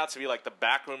 and it turned out to be like the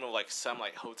back room of like some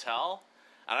like hotel.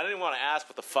 And I didn't want to ask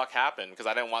what the fuck happened because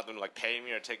I didn't want them to like pay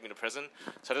me or take me to prison.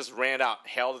 So I just ran out,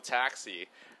 hailed a taxi,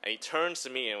 and he turns to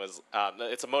me and was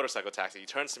it's a motorcycle taxi. He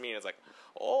turns to me and is like,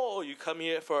 "Oh, you come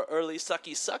here for early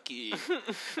sucky sucky,"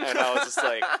 and I was just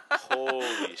like,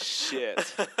 "Holy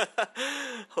shit!"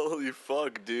 Holy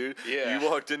fuck, dude. Yeah. You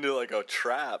walked into like a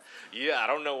trap. Yeah, I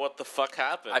don't know what the fuck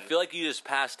happened. I feel like you just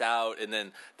passed out and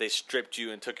then they stripped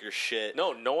you and took your shit.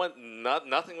 No one,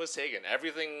 nothing was taken.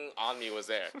 Everything on me was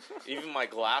there. Even my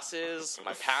glasses,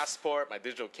 my passport, my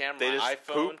digital camera, They my just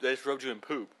iPhone. pooped. They just rubbed you in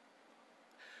poop.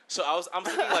 So I'm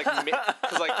thinking like,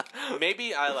 because like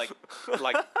maybe I like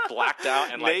blacked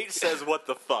out and like Nate says, "What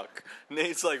the fuck?"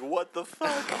 Nate's like, "What the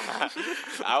fuck?"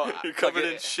 You're covered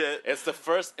in shit.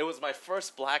 It was my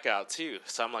first blackout too.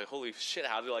 So I'm like, holy shit!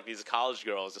 How do like these college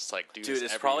girls just like do Dude, this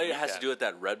it's every probably weekend? has to do with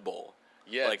that Red Bull.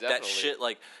 Yeah, like definitely. that shit.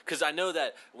 Like, because I know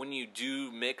that when you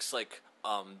do mix like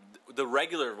the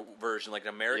regular version, like an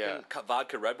American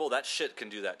vodka Red Bull, that shit can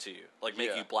do that to you. Like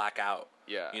make Yeah. you black out.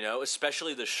 Yeah. You know,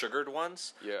 especially the sugared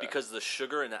ones. Yeah. Because the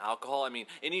sugar and the alcohol. I mean,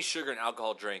 any sugar and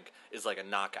alcohol drink is like a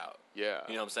knockout. Yeah.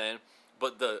 You know what I'm saying?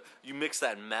 But you mix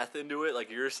that meth into it, like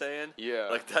you were saying. Yeah.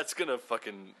 Like that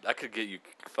could get you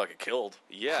fucking killed.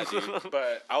 Yeah, dude.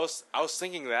 But I was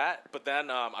thinking that, but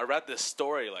then I read this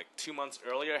story like 2 months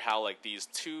earlier how like these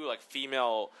 2 like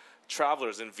female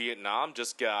travelers in Vietnam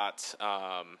just got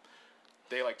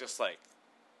they like just like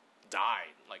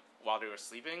died like while they were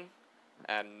sleeping,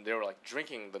 and they were like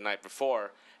drinking the night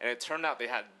before, and it turned out they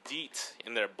had DEET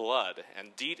in their blood,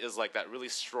 and DEET is like that really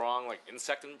strong like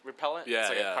insect repellent. Yeah, it's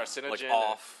like yeah. a carcinogen. Like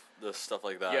off the stuff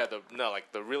like that. Yeah,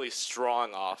 the really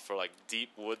strong off for like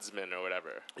deep woodsman or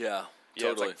whatever. Yeah. Yeah,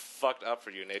 Totally. it's like fucked up for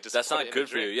you, and they just That's put not it in good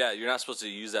the for you. drink. Yeah, you're not supposed to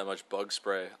use that much bug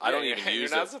spray. I don't even use You're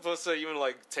not it. supposed to even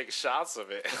like take shots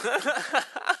of it.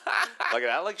 Like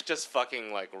that, like just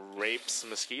fucking like rapes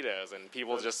mosquitoes, and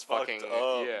people just fucking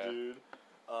dude.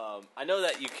 I know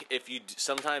that if you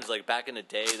sometimes like back in the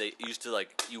day they used to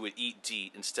like you would eat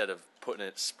DEET instead of putting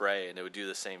it in spray, and it would do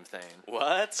the same thing.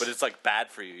 What? But it's like bad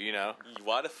for you, you know.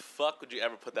 Why the fuck would you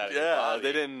ever put that in your Yeah, body?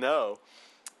 they didn't know.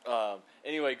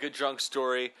 Anyway, good drunk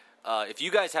story. If you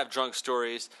guys have drunk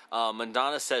stories,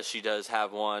 Mandana says she does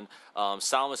have one.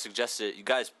 Salma suggested it. You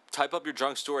guys type up your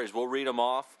drunk stories. We'll read them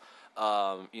off.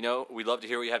 We'd love to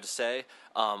hear what you have to say.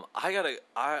 I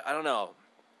don't know.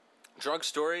 Drunk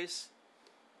stories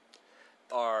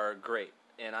are great.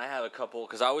 And I have a couple,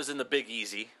 because I was in the Big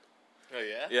Easy. Oh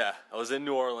yeah. Yeah, I was in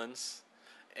New Orleans.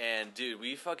 And, dude,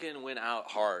 we fucking went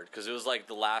out hard, because it was like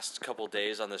the last couple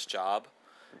days on this job.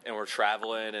 And we're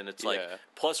traveling, and it's like, Yeah.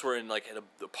 plus we're in like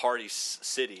a party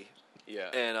city. Yeah.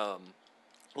 And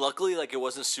luckily, like, it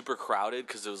wasn't super crowded,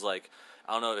 because it was like,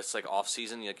 I don't know, it's like off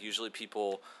season. Like, usually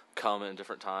people come in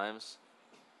different times.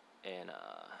 And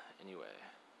anyway,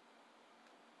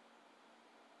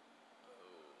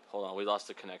 hold on, we lost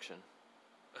the connection.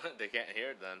 They can't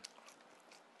hear it then.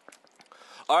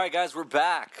 All right, guys, we're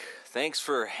back. Thanks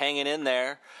for hanging in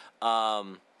there.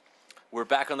 We're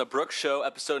back on the Brooks Show,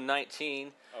 episode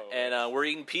 19, and we're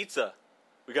eating pizza.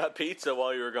 We got pizza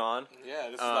while you were gone. Yeah,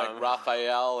 this is like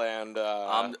Raphael and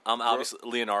I'm obviously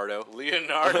Leonardo.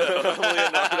 Leonardo.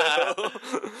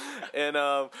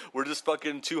 And we're just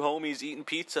fucking 2 homies eating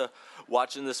pizza,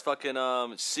 watching this fucking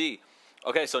sea.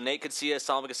 Okay, so Nate could see us,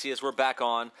 Salma could see us. We're back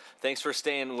on. Thanks for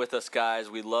staying with us, guys.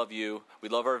 We love you. We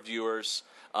love our viewers.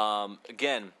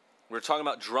 Again, we're talking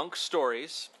about drunk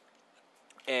stories,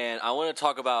 and I want to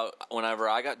talk about whenever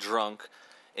I got drunk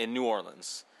in New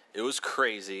Orleans. It was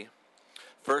crazy.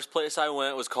 First place I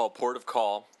went was called Port of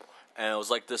Call, and it was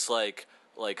like this like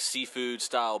seafood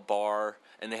style bar,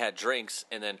 and they had drinks,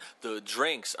 and then the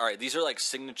drinks. All right, these are like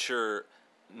signature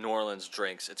New Orleans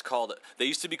drinks. They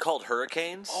used to be called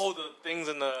Hurricanes. Oh, the things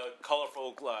in the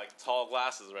colorful, like, tall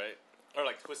glasses, right? Or,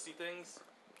 like, twisty things?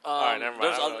 All right, never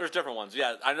mind. There's different ones.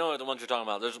 Yeah, I know the ones you're talking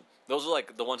about. Those are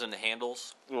like the ones in the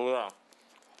handles. Oh, yeah.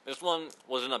 This one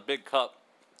was in a big cup,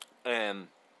 and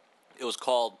it was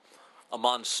called a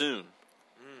Monsoon.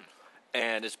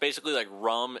 And it's basically like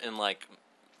rum and like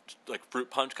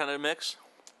fruit punch kind of mix.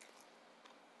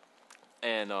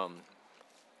 And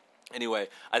anyway,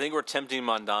 I think we're tempting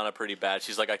Mandana pretty bad.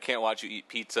 She's like, I can't watch you eat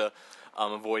pizza.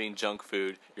 I'm avoiding junk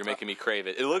food. You're making me crave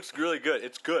it. It looks really good.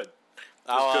 It's good. It's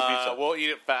good pizza. We'll eat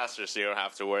it faster so you don't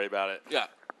have to worry about it. Yeah.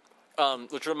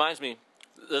 Which reminds me,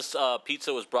 this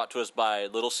pizza was brought to us by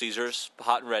Little Caesars,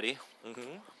 hot and ready.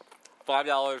 Mm-hmm.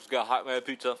 $5, got hot and ready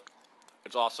pizza.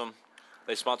 It's awesome.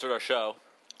 They sponsored our show,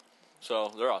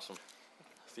 so they're awesome.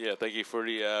 Yeah, thank you for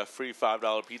the free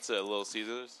 $5 pizza at Little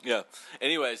Caesars. Yeah.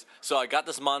 Anyways, so I got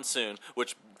this Monsoon,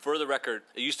 which, for the record,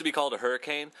 it used to be called a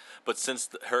hurricane, but since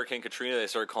Hurricane Katrina, they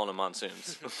started calling them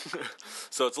monsoons.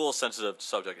 So it's a little sensitive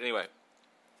subject. Anyway,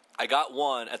 I got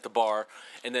one at the bar,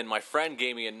 and then my friend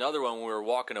gave me another one when we were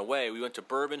walking away. We went to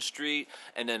Bourbon Street,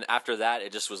 and then after that,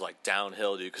 it just was like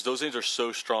downhill, dude, because those things are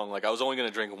so strong. Like, I was only going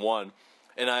to drink one,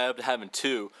 and I ended up having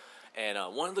two. And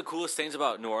one of the coolest things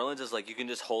about New Orleans is, like, you can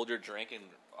just hold your drink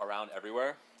around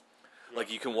everywhere. Yeah. Like,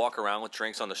 you can walk around with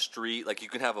drinks on the street. Like, you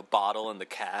can have a bottle in the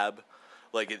cab.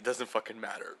 Like, it doesn't fucking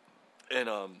matter. And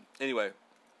anyway,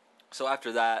 so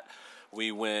after that,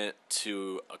 we went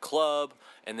to a club,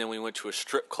 and then we went to a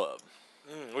strip club.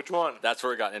 Which one? That's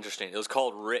where it got interesting. It was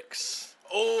called Rick's.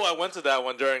 Oh, I went to that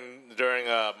one during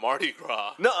Mardi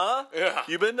Gras. Nuh-uh. Yeah.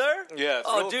 You been there? Yeah, it's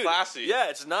real dude. Classy. Yeah,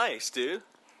 it's nice, dude.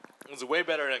 It's way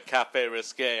better than Cafe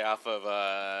Risque off of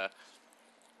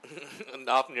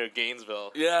off near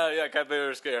Gainesville. Yeah, Cafe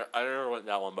Risque. I never went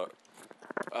that one, but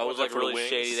it was like really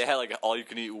shady. They had like all you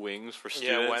can eat wings for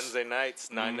students. Yeah, Wednesday nights,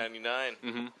 $9.99.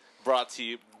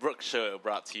 Mm-hmm. Brooke Show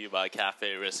brought to you by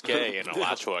Cafe Risque in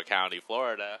Alachua County,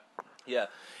 Florida. Yeah,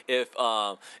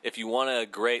 if you want a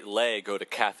great lay, go to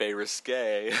Cafe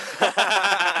Risque.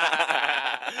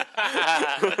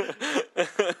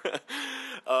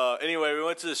 Anyway, we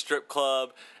went to the strip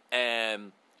club,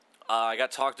 and I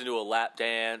got talked into a lap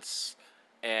dance.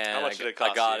 And how much did it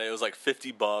cost? I got it. It was like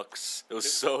 $50. It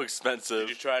was so expensive. Did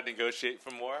you try to negotiate for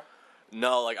more?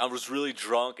 No, like I was really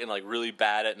drunk and like really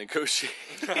bad at negotiating.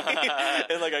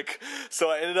 And so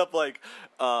I ended up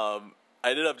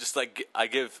just like I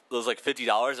give those like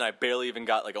 $50, and I barely even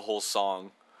got like a whole song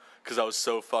because I was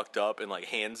so fucked up and like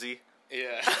handsy.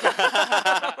 Yeah.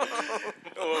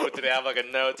 Oh, did they have like a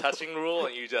no touching rule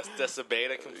and you just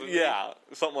disobeyed it completely? Yeah,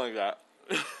 something like that.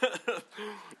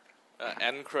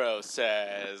 Encro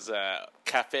says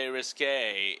Cafe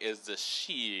Risque is the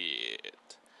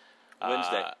shit.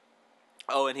 Wednesday.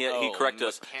 And he corrected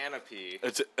us. Canopy.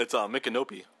 It's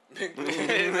Micanopy. Is it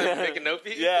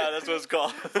Micanopy? Yeah, that's what it's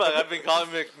called. Fuck, I've been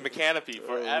calling it Micanopy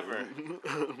forever.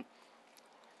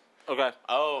 Okay.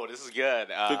 Oh, this is good.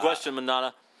 Good question,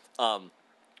 Manana.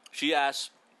 She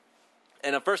asked,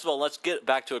 and first of all, let's get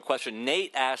back to a question.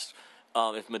 Nate asked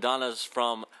if Madonna's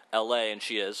from L.A., and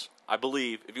she is, I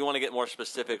believe. If you want to get more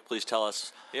specific, please tell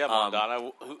us. Yeah,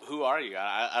 Madonna, who are you?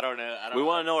 I don't know. We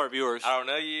want to know our viewers. I don't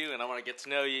know you, and I want to get to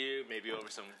know you, maybe over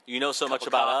some You know so much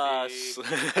about us.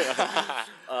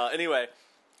 Anyway,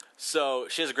 so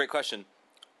she has a great question.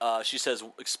 She says,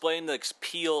 explain the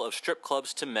appeal of strip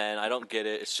clubs to men. I don't get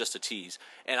it. It's just a tease.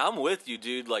 And I'm with you,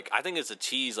 dude. Like, I think it's a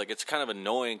tease. Like, it's kind of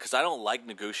annoying because I don't like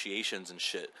negotiations and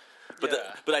shit.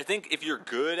 But but I think if you're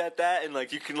good at that and,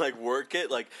 like, you can, like, work it,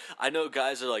 like, I know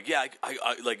guys are like, yeah,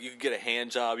 I like, you can get a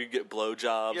hand job, you can get blow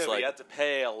jobs. Yeah, like, you have to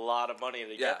pay a lot of money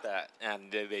to get that.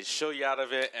 And they show you out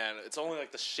of it, and it's only,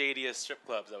 like, the shadiest strip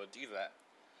clubs that would do that.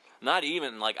 Not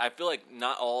even. Like, I feel like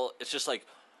not all, it's just, like,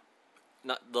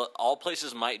 all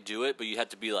places might do it, but you have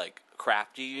to be like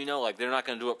crafty, you know. Like they're not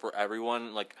going to do it for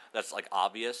everyone. Like that's like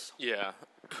obvious. Yeah.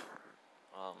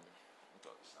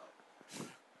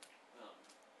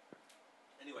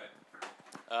 Anyway.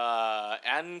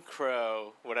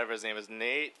 Ancro, whatever his name is,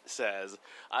 Nate says,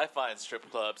 I find strip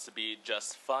clubs to be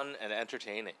just fun and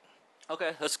entertaining.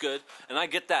 Okay, that's good, and I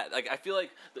get that. Like I feel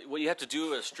like what you have to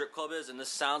do at a strip club is, and this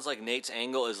sounds like Nate's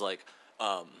angle is like,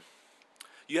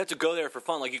 you have to go there for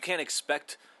fun. Like, you can't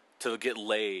expect to get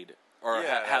laid or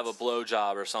have a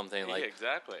blowjob or something. Like,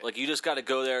 exactly. Like, you just got to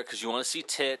go there because you want to see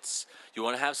tits, you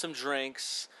want to have some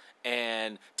drinks,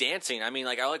 and dancing. I mean,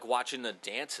 like I like watching the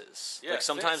dances. Yeah, like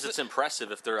sometimes it's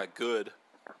impressive if they're like good.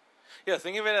 Yeah,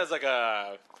 think of it as like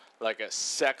a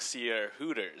sexier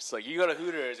Hooters. Like you go to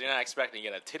Hooters, you're not expecting to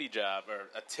get a titty job or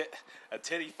a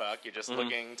titty fuck. You're just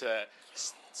looking to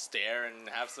stare and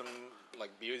have some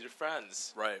like be with your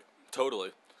friends. Right.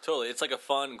 Totally. It's like a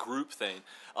fun group thing.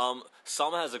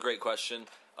 Salma has a great question.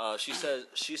 She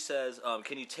says,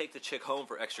 can you take the chick home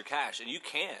for extra cash? And you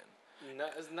can. No,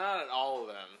 it's not all of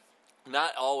them.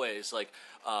 Not always, like,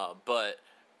 but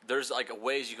there's like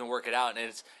ways you can work it out,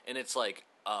 and it's like.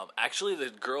 Actually, the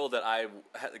girl that I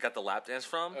got the lap dance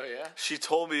from, oh yeah, she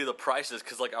told me the prices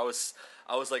because like I was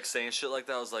like saying shit like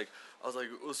that. I was like,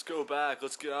 let's go back,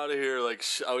 let's get out of here. Like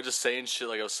I was just saying shit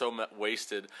like I was so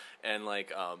wasted, and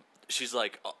like she's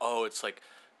like, oh, it's like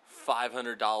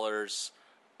 $500.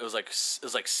 It was like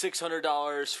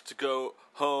 $600 to go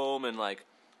home, and like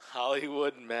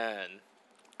Hollywood men,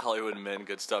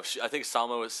 good stuff. I think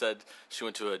Salma said she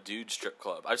went to a dude strip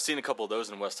club. I've seen a couple of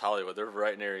those in West Hollywood. They're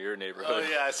right near your neighborhood. Oh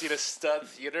yeah, I seen a stud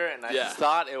theater, and I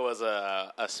thought it was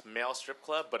a male strip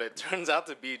club, but it turns out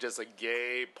to be just a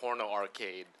gay porno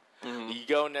arcade. Mm-hmm. You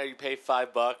go in there, you pay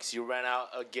 $5, you rent out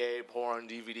a gay porn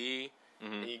DVD,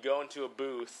 and you go into a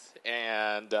booth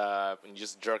and you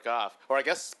just jerk off. Or I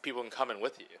guess people can come in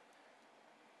with you.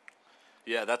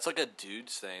 Yeah, that's like a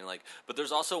dude's thing. Like, but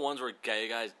there's also ones where gay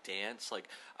guys dance. Like,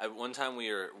 one time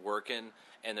we were working,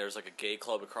 and there's like a gay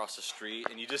club across the street,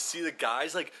 and you just see the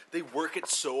guys like they work it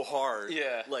so hard.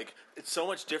 Yeah, like it's so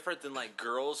much different than like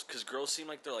girls, because girls seem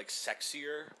like they're like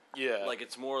sexier. Yeah, like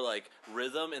it's more like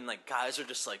rhythm, and like guys are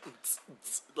just like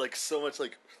so much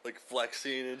like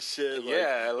flexing and shit. Like,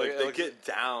 yeah, like they get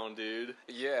down, dude.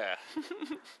 Yeah.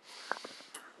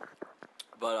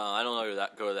 But I don't know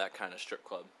go to that kind of strip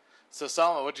club. So,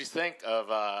 Salma, what'd you think of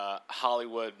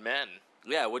Hollywood Men?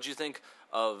 Yeah, what'd you think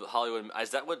of Hollywood?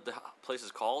 Is that what the place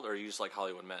is called, or are you just like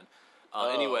Hollywood Men?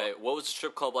 Anyway, what was the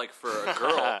strip club like for a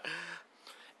girl?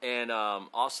 And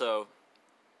also,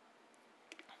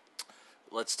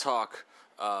 let's talk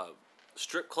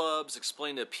strip clubs.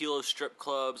 Explain the appeal of strip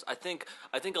clubs. I think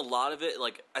a lot of it,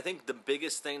 like I think the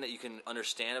biggest thing that you can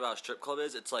understand about a strip club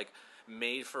is it's like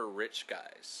made for rich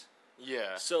guys.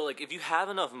 Yeah. So like if you have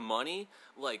enough money,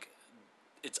 like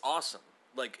it's awesome.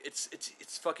 Like it's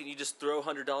fucking. You just throw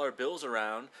 $100 bills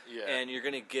around, and you're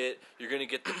gonna get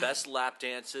the best lap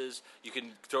dances. You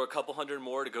can throw a couple hundred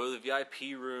more to go to the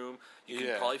VIP room. You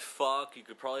can probably fuck. You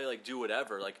could probably like do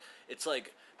whatever. Like it's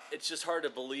just hard to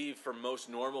believe for most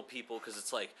normal people, because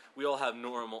it's like we all have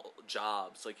normal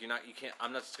jobs. Like you can't.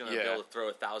 I'm not just gonna be able to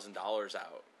throw $1,000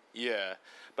 out. Yeah,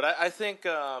 but I think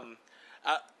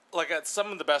like at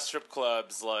some of the best strip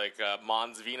clubs, like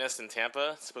Mons Venus in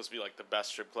Tampa, it's supposed to be like the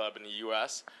best strip club in the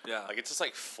U.S. Yeah, like it's just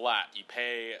like flat. You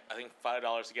pay I think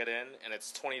 $5 to get in, and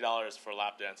it's $20 for a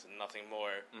lap dance and nothing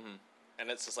more. Mm-hmm. And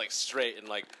it's just like straight and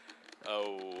like,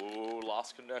 oh,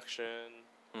 lost connection.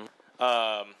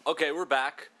 Mm-hmm. Okay, we're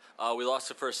back. We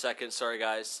lost it for a second. Sorry,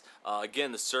 guys.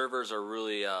 Again, the servers are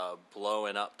really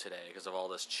blowing up today because of all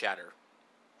this chatter.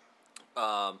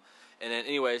 And then,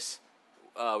 anyways.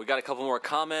 We got a couple more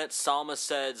comments. Salma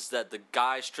says that the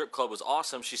guy strip club was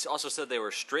awesome. She also said they were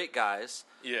straight guys.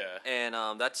 Yeah. And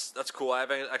that's cool. I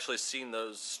haven't actually seen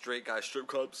those straight guy strip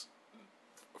clubs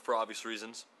for obvious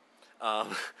reasons.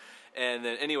 And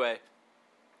then anyway,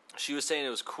 she was saying it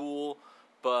was cool,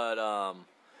 but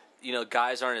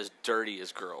guys aren't as dirty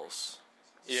as girls.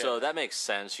 Yeah. So that makes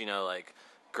sense. Like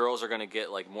girls are gonna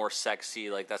get like more sexy.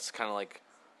 Like that's kind of like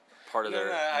part of their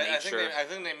nature. I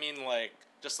think they mean like.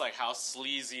 Just like how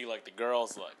sleazy like the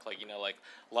girls look, like like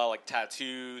a lot of like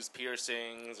tattoos,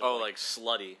 piercings. Or like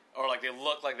slutty. Or like they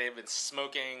look like they've been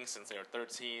smoking since they were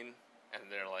 13, and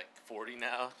they're like 40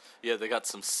 now. Yeah, they got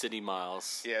some city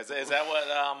miles. Yeah, is that what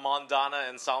Mondana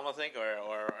and Salma think, or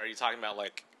are you talking about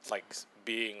like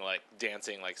being like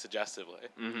dancing like suggestively?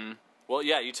 Mm-hmm. Well,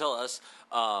 yeah, you tell us.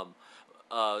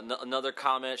 Another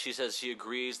comment. She says she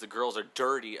agrees the girls are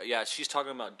dirty. Yeah, she's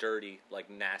talking about dirty, like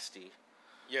nasty.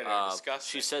 Yeah, they're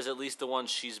disgusting. She says at least the ones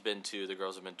she's been to, the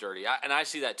girls have been dirty. And I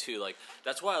see that too. Like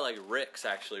that's why I like Rick's,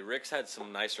 actually. Rick's had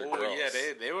some nicer girls. Yeah,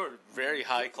 they were very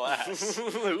high class.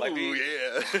 Like,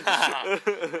 yeah.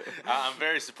 I'm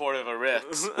very supportive of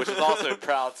Rick's, which is also a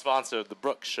proud sponsor of the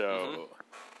Brooks Show.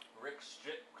 Mm-hmm. Rick's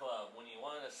Strip Club. When you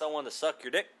want someone to suck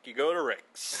your dick, you go to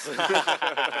Rick's.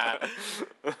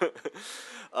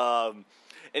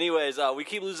 Anyways, we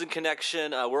keep losing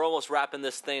connection. We're almost wrapping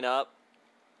this thing up.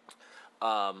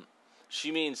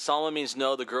 Salma means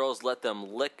no, the girls let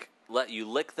you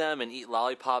lick them and eat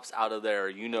lollipops out of their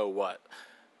you know what.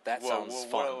 That sounds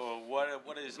fun. What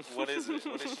is it? What is she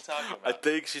talking about? I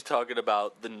think she's talking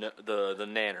about the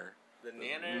nanner. The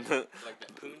nanner? Like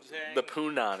the poontang? The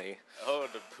punani. Oh,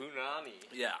 the punani.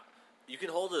 Yeah. You can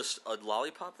hold a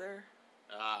lollipop there?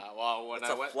 Well, when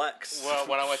That's I a went, flex. Well,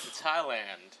 when I went to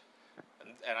Thailand,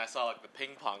 and I saw like the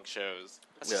ping pong shows.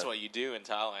 That's just what you do in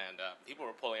Thailand. People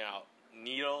were pulling out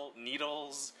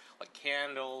needles, like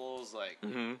candles, like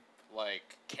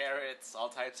carrots, all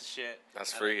types of shit.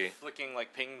 That's and freaky. Like, flicking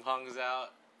like ping pong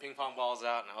balls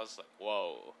out, and I was like,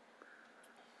 whoa.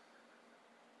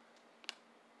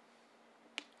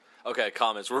 Okay,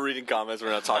 comments. We're reading comments.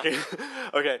 We're not talking.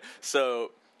 Okay,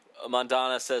 so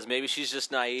Mandana says maybe she's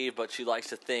just naive, but she likes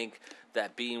to think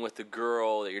that being with the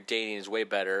girl that you're dating is way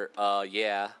better.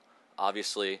 Yeah,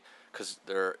 obviously, because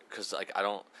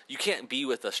you can't be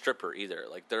with a stripper either.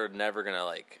 Like they're never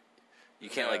gonna you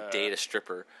can't date a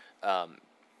stripper.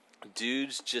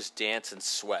 Dudes just dance and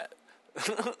sweat.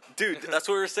 Dude, that's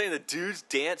what we were saying. The dudes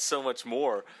dance so much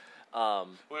more.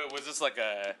 Wait, was this like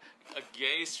a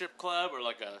gay strip club or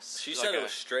like a? She said it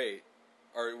was straight.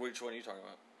 Or which one are you talking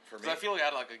about? For me, I feel like I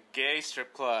had like a gay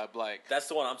strip club. Like that's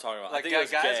the one I'm talking about. Like I think it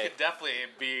was guys gay. could definitely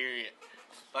be.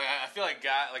 Like I feel like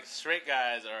straight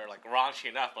guys are like raunchy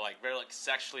enough, but like very like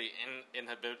sexually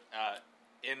inhibited.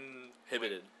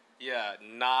 Yeah,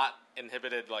 not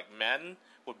inhibited like men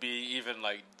would be even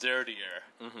like dirtier.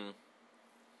 Mm-hmm.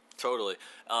 Totally.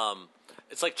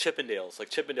 It's like Chippendales. Like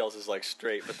Chippendales is like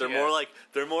straight, but they're more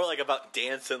like about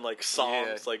dancing, like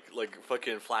songs, like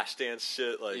fucking flash dance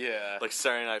shit, like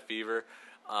Saturday Night Fever.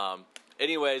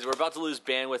 Anyways, we're about to lose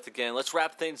bandwidth again. Let's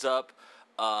wrap things up.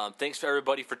 Thanks for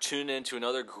everybody for tuning in to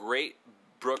another great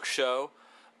Brooke show.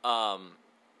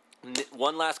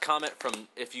 One last comment from,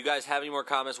 if you guys have any more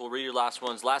comments, we'll read your last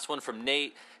ones. Last one from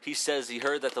Nate. He says he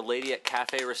heard that the lady at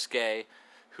Cafe Risque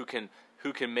who can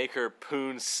make her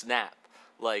poon snap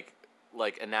like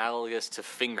analogous to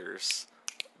fingers.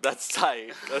 That's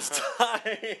tight. That's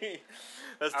tight.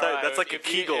 That's tight. Right, that's like a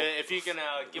Kegel. If you can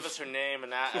give us her name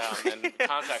and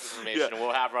contact information,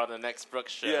 we'll have her on the next Brooke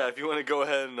show. Yeah, if you want to go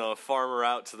ahead and farm her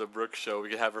out to the Brooke show, we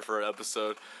can have her for an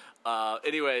episode.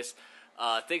 Anyways,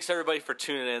 thanks everybody for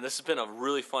tuning in. This has been a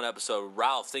really fun episode.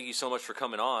 Ralph, thank you so much for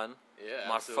coming on. Yeah,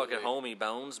 my absolutely. fucking homie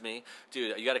bones me,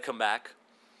 dude. You got to come back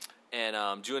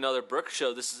and do another Brooke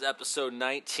show. This is episode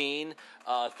 19.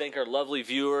 Thank our lovely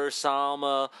viewers,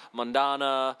 Salma,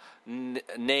 Mandana,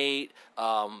 Nate,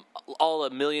 all the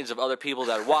millions of other people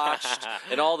that watched,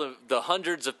 and all the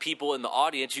hundreds of people in the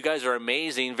audience. You guys are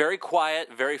amazing. Very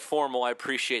quiet, very formal. I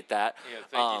appreciate that.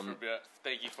 Yeah,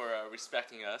 thank you for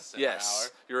respecting us.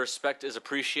 Yes, your respect is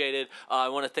appreciated. I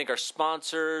want to thank our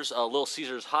sponsors, Little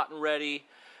Caesars Hot and Ready.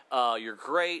 You're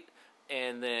great.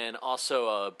 And then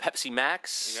also Pepsi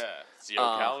Max. Yeah,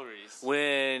 0 calories.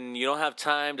 When you don't have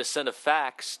time to send a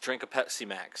fax, drink a Pepsi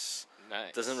Max.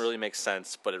 Nice. Doesn't really make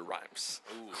sense, but it rhymes.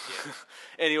 Ooh, yeah.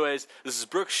 Anyways, this is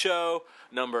Brooke's show,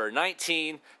 number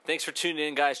 19. Thanks for tuning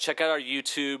in, guys. Check out our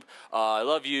YouTube. I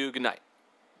love you. Good night.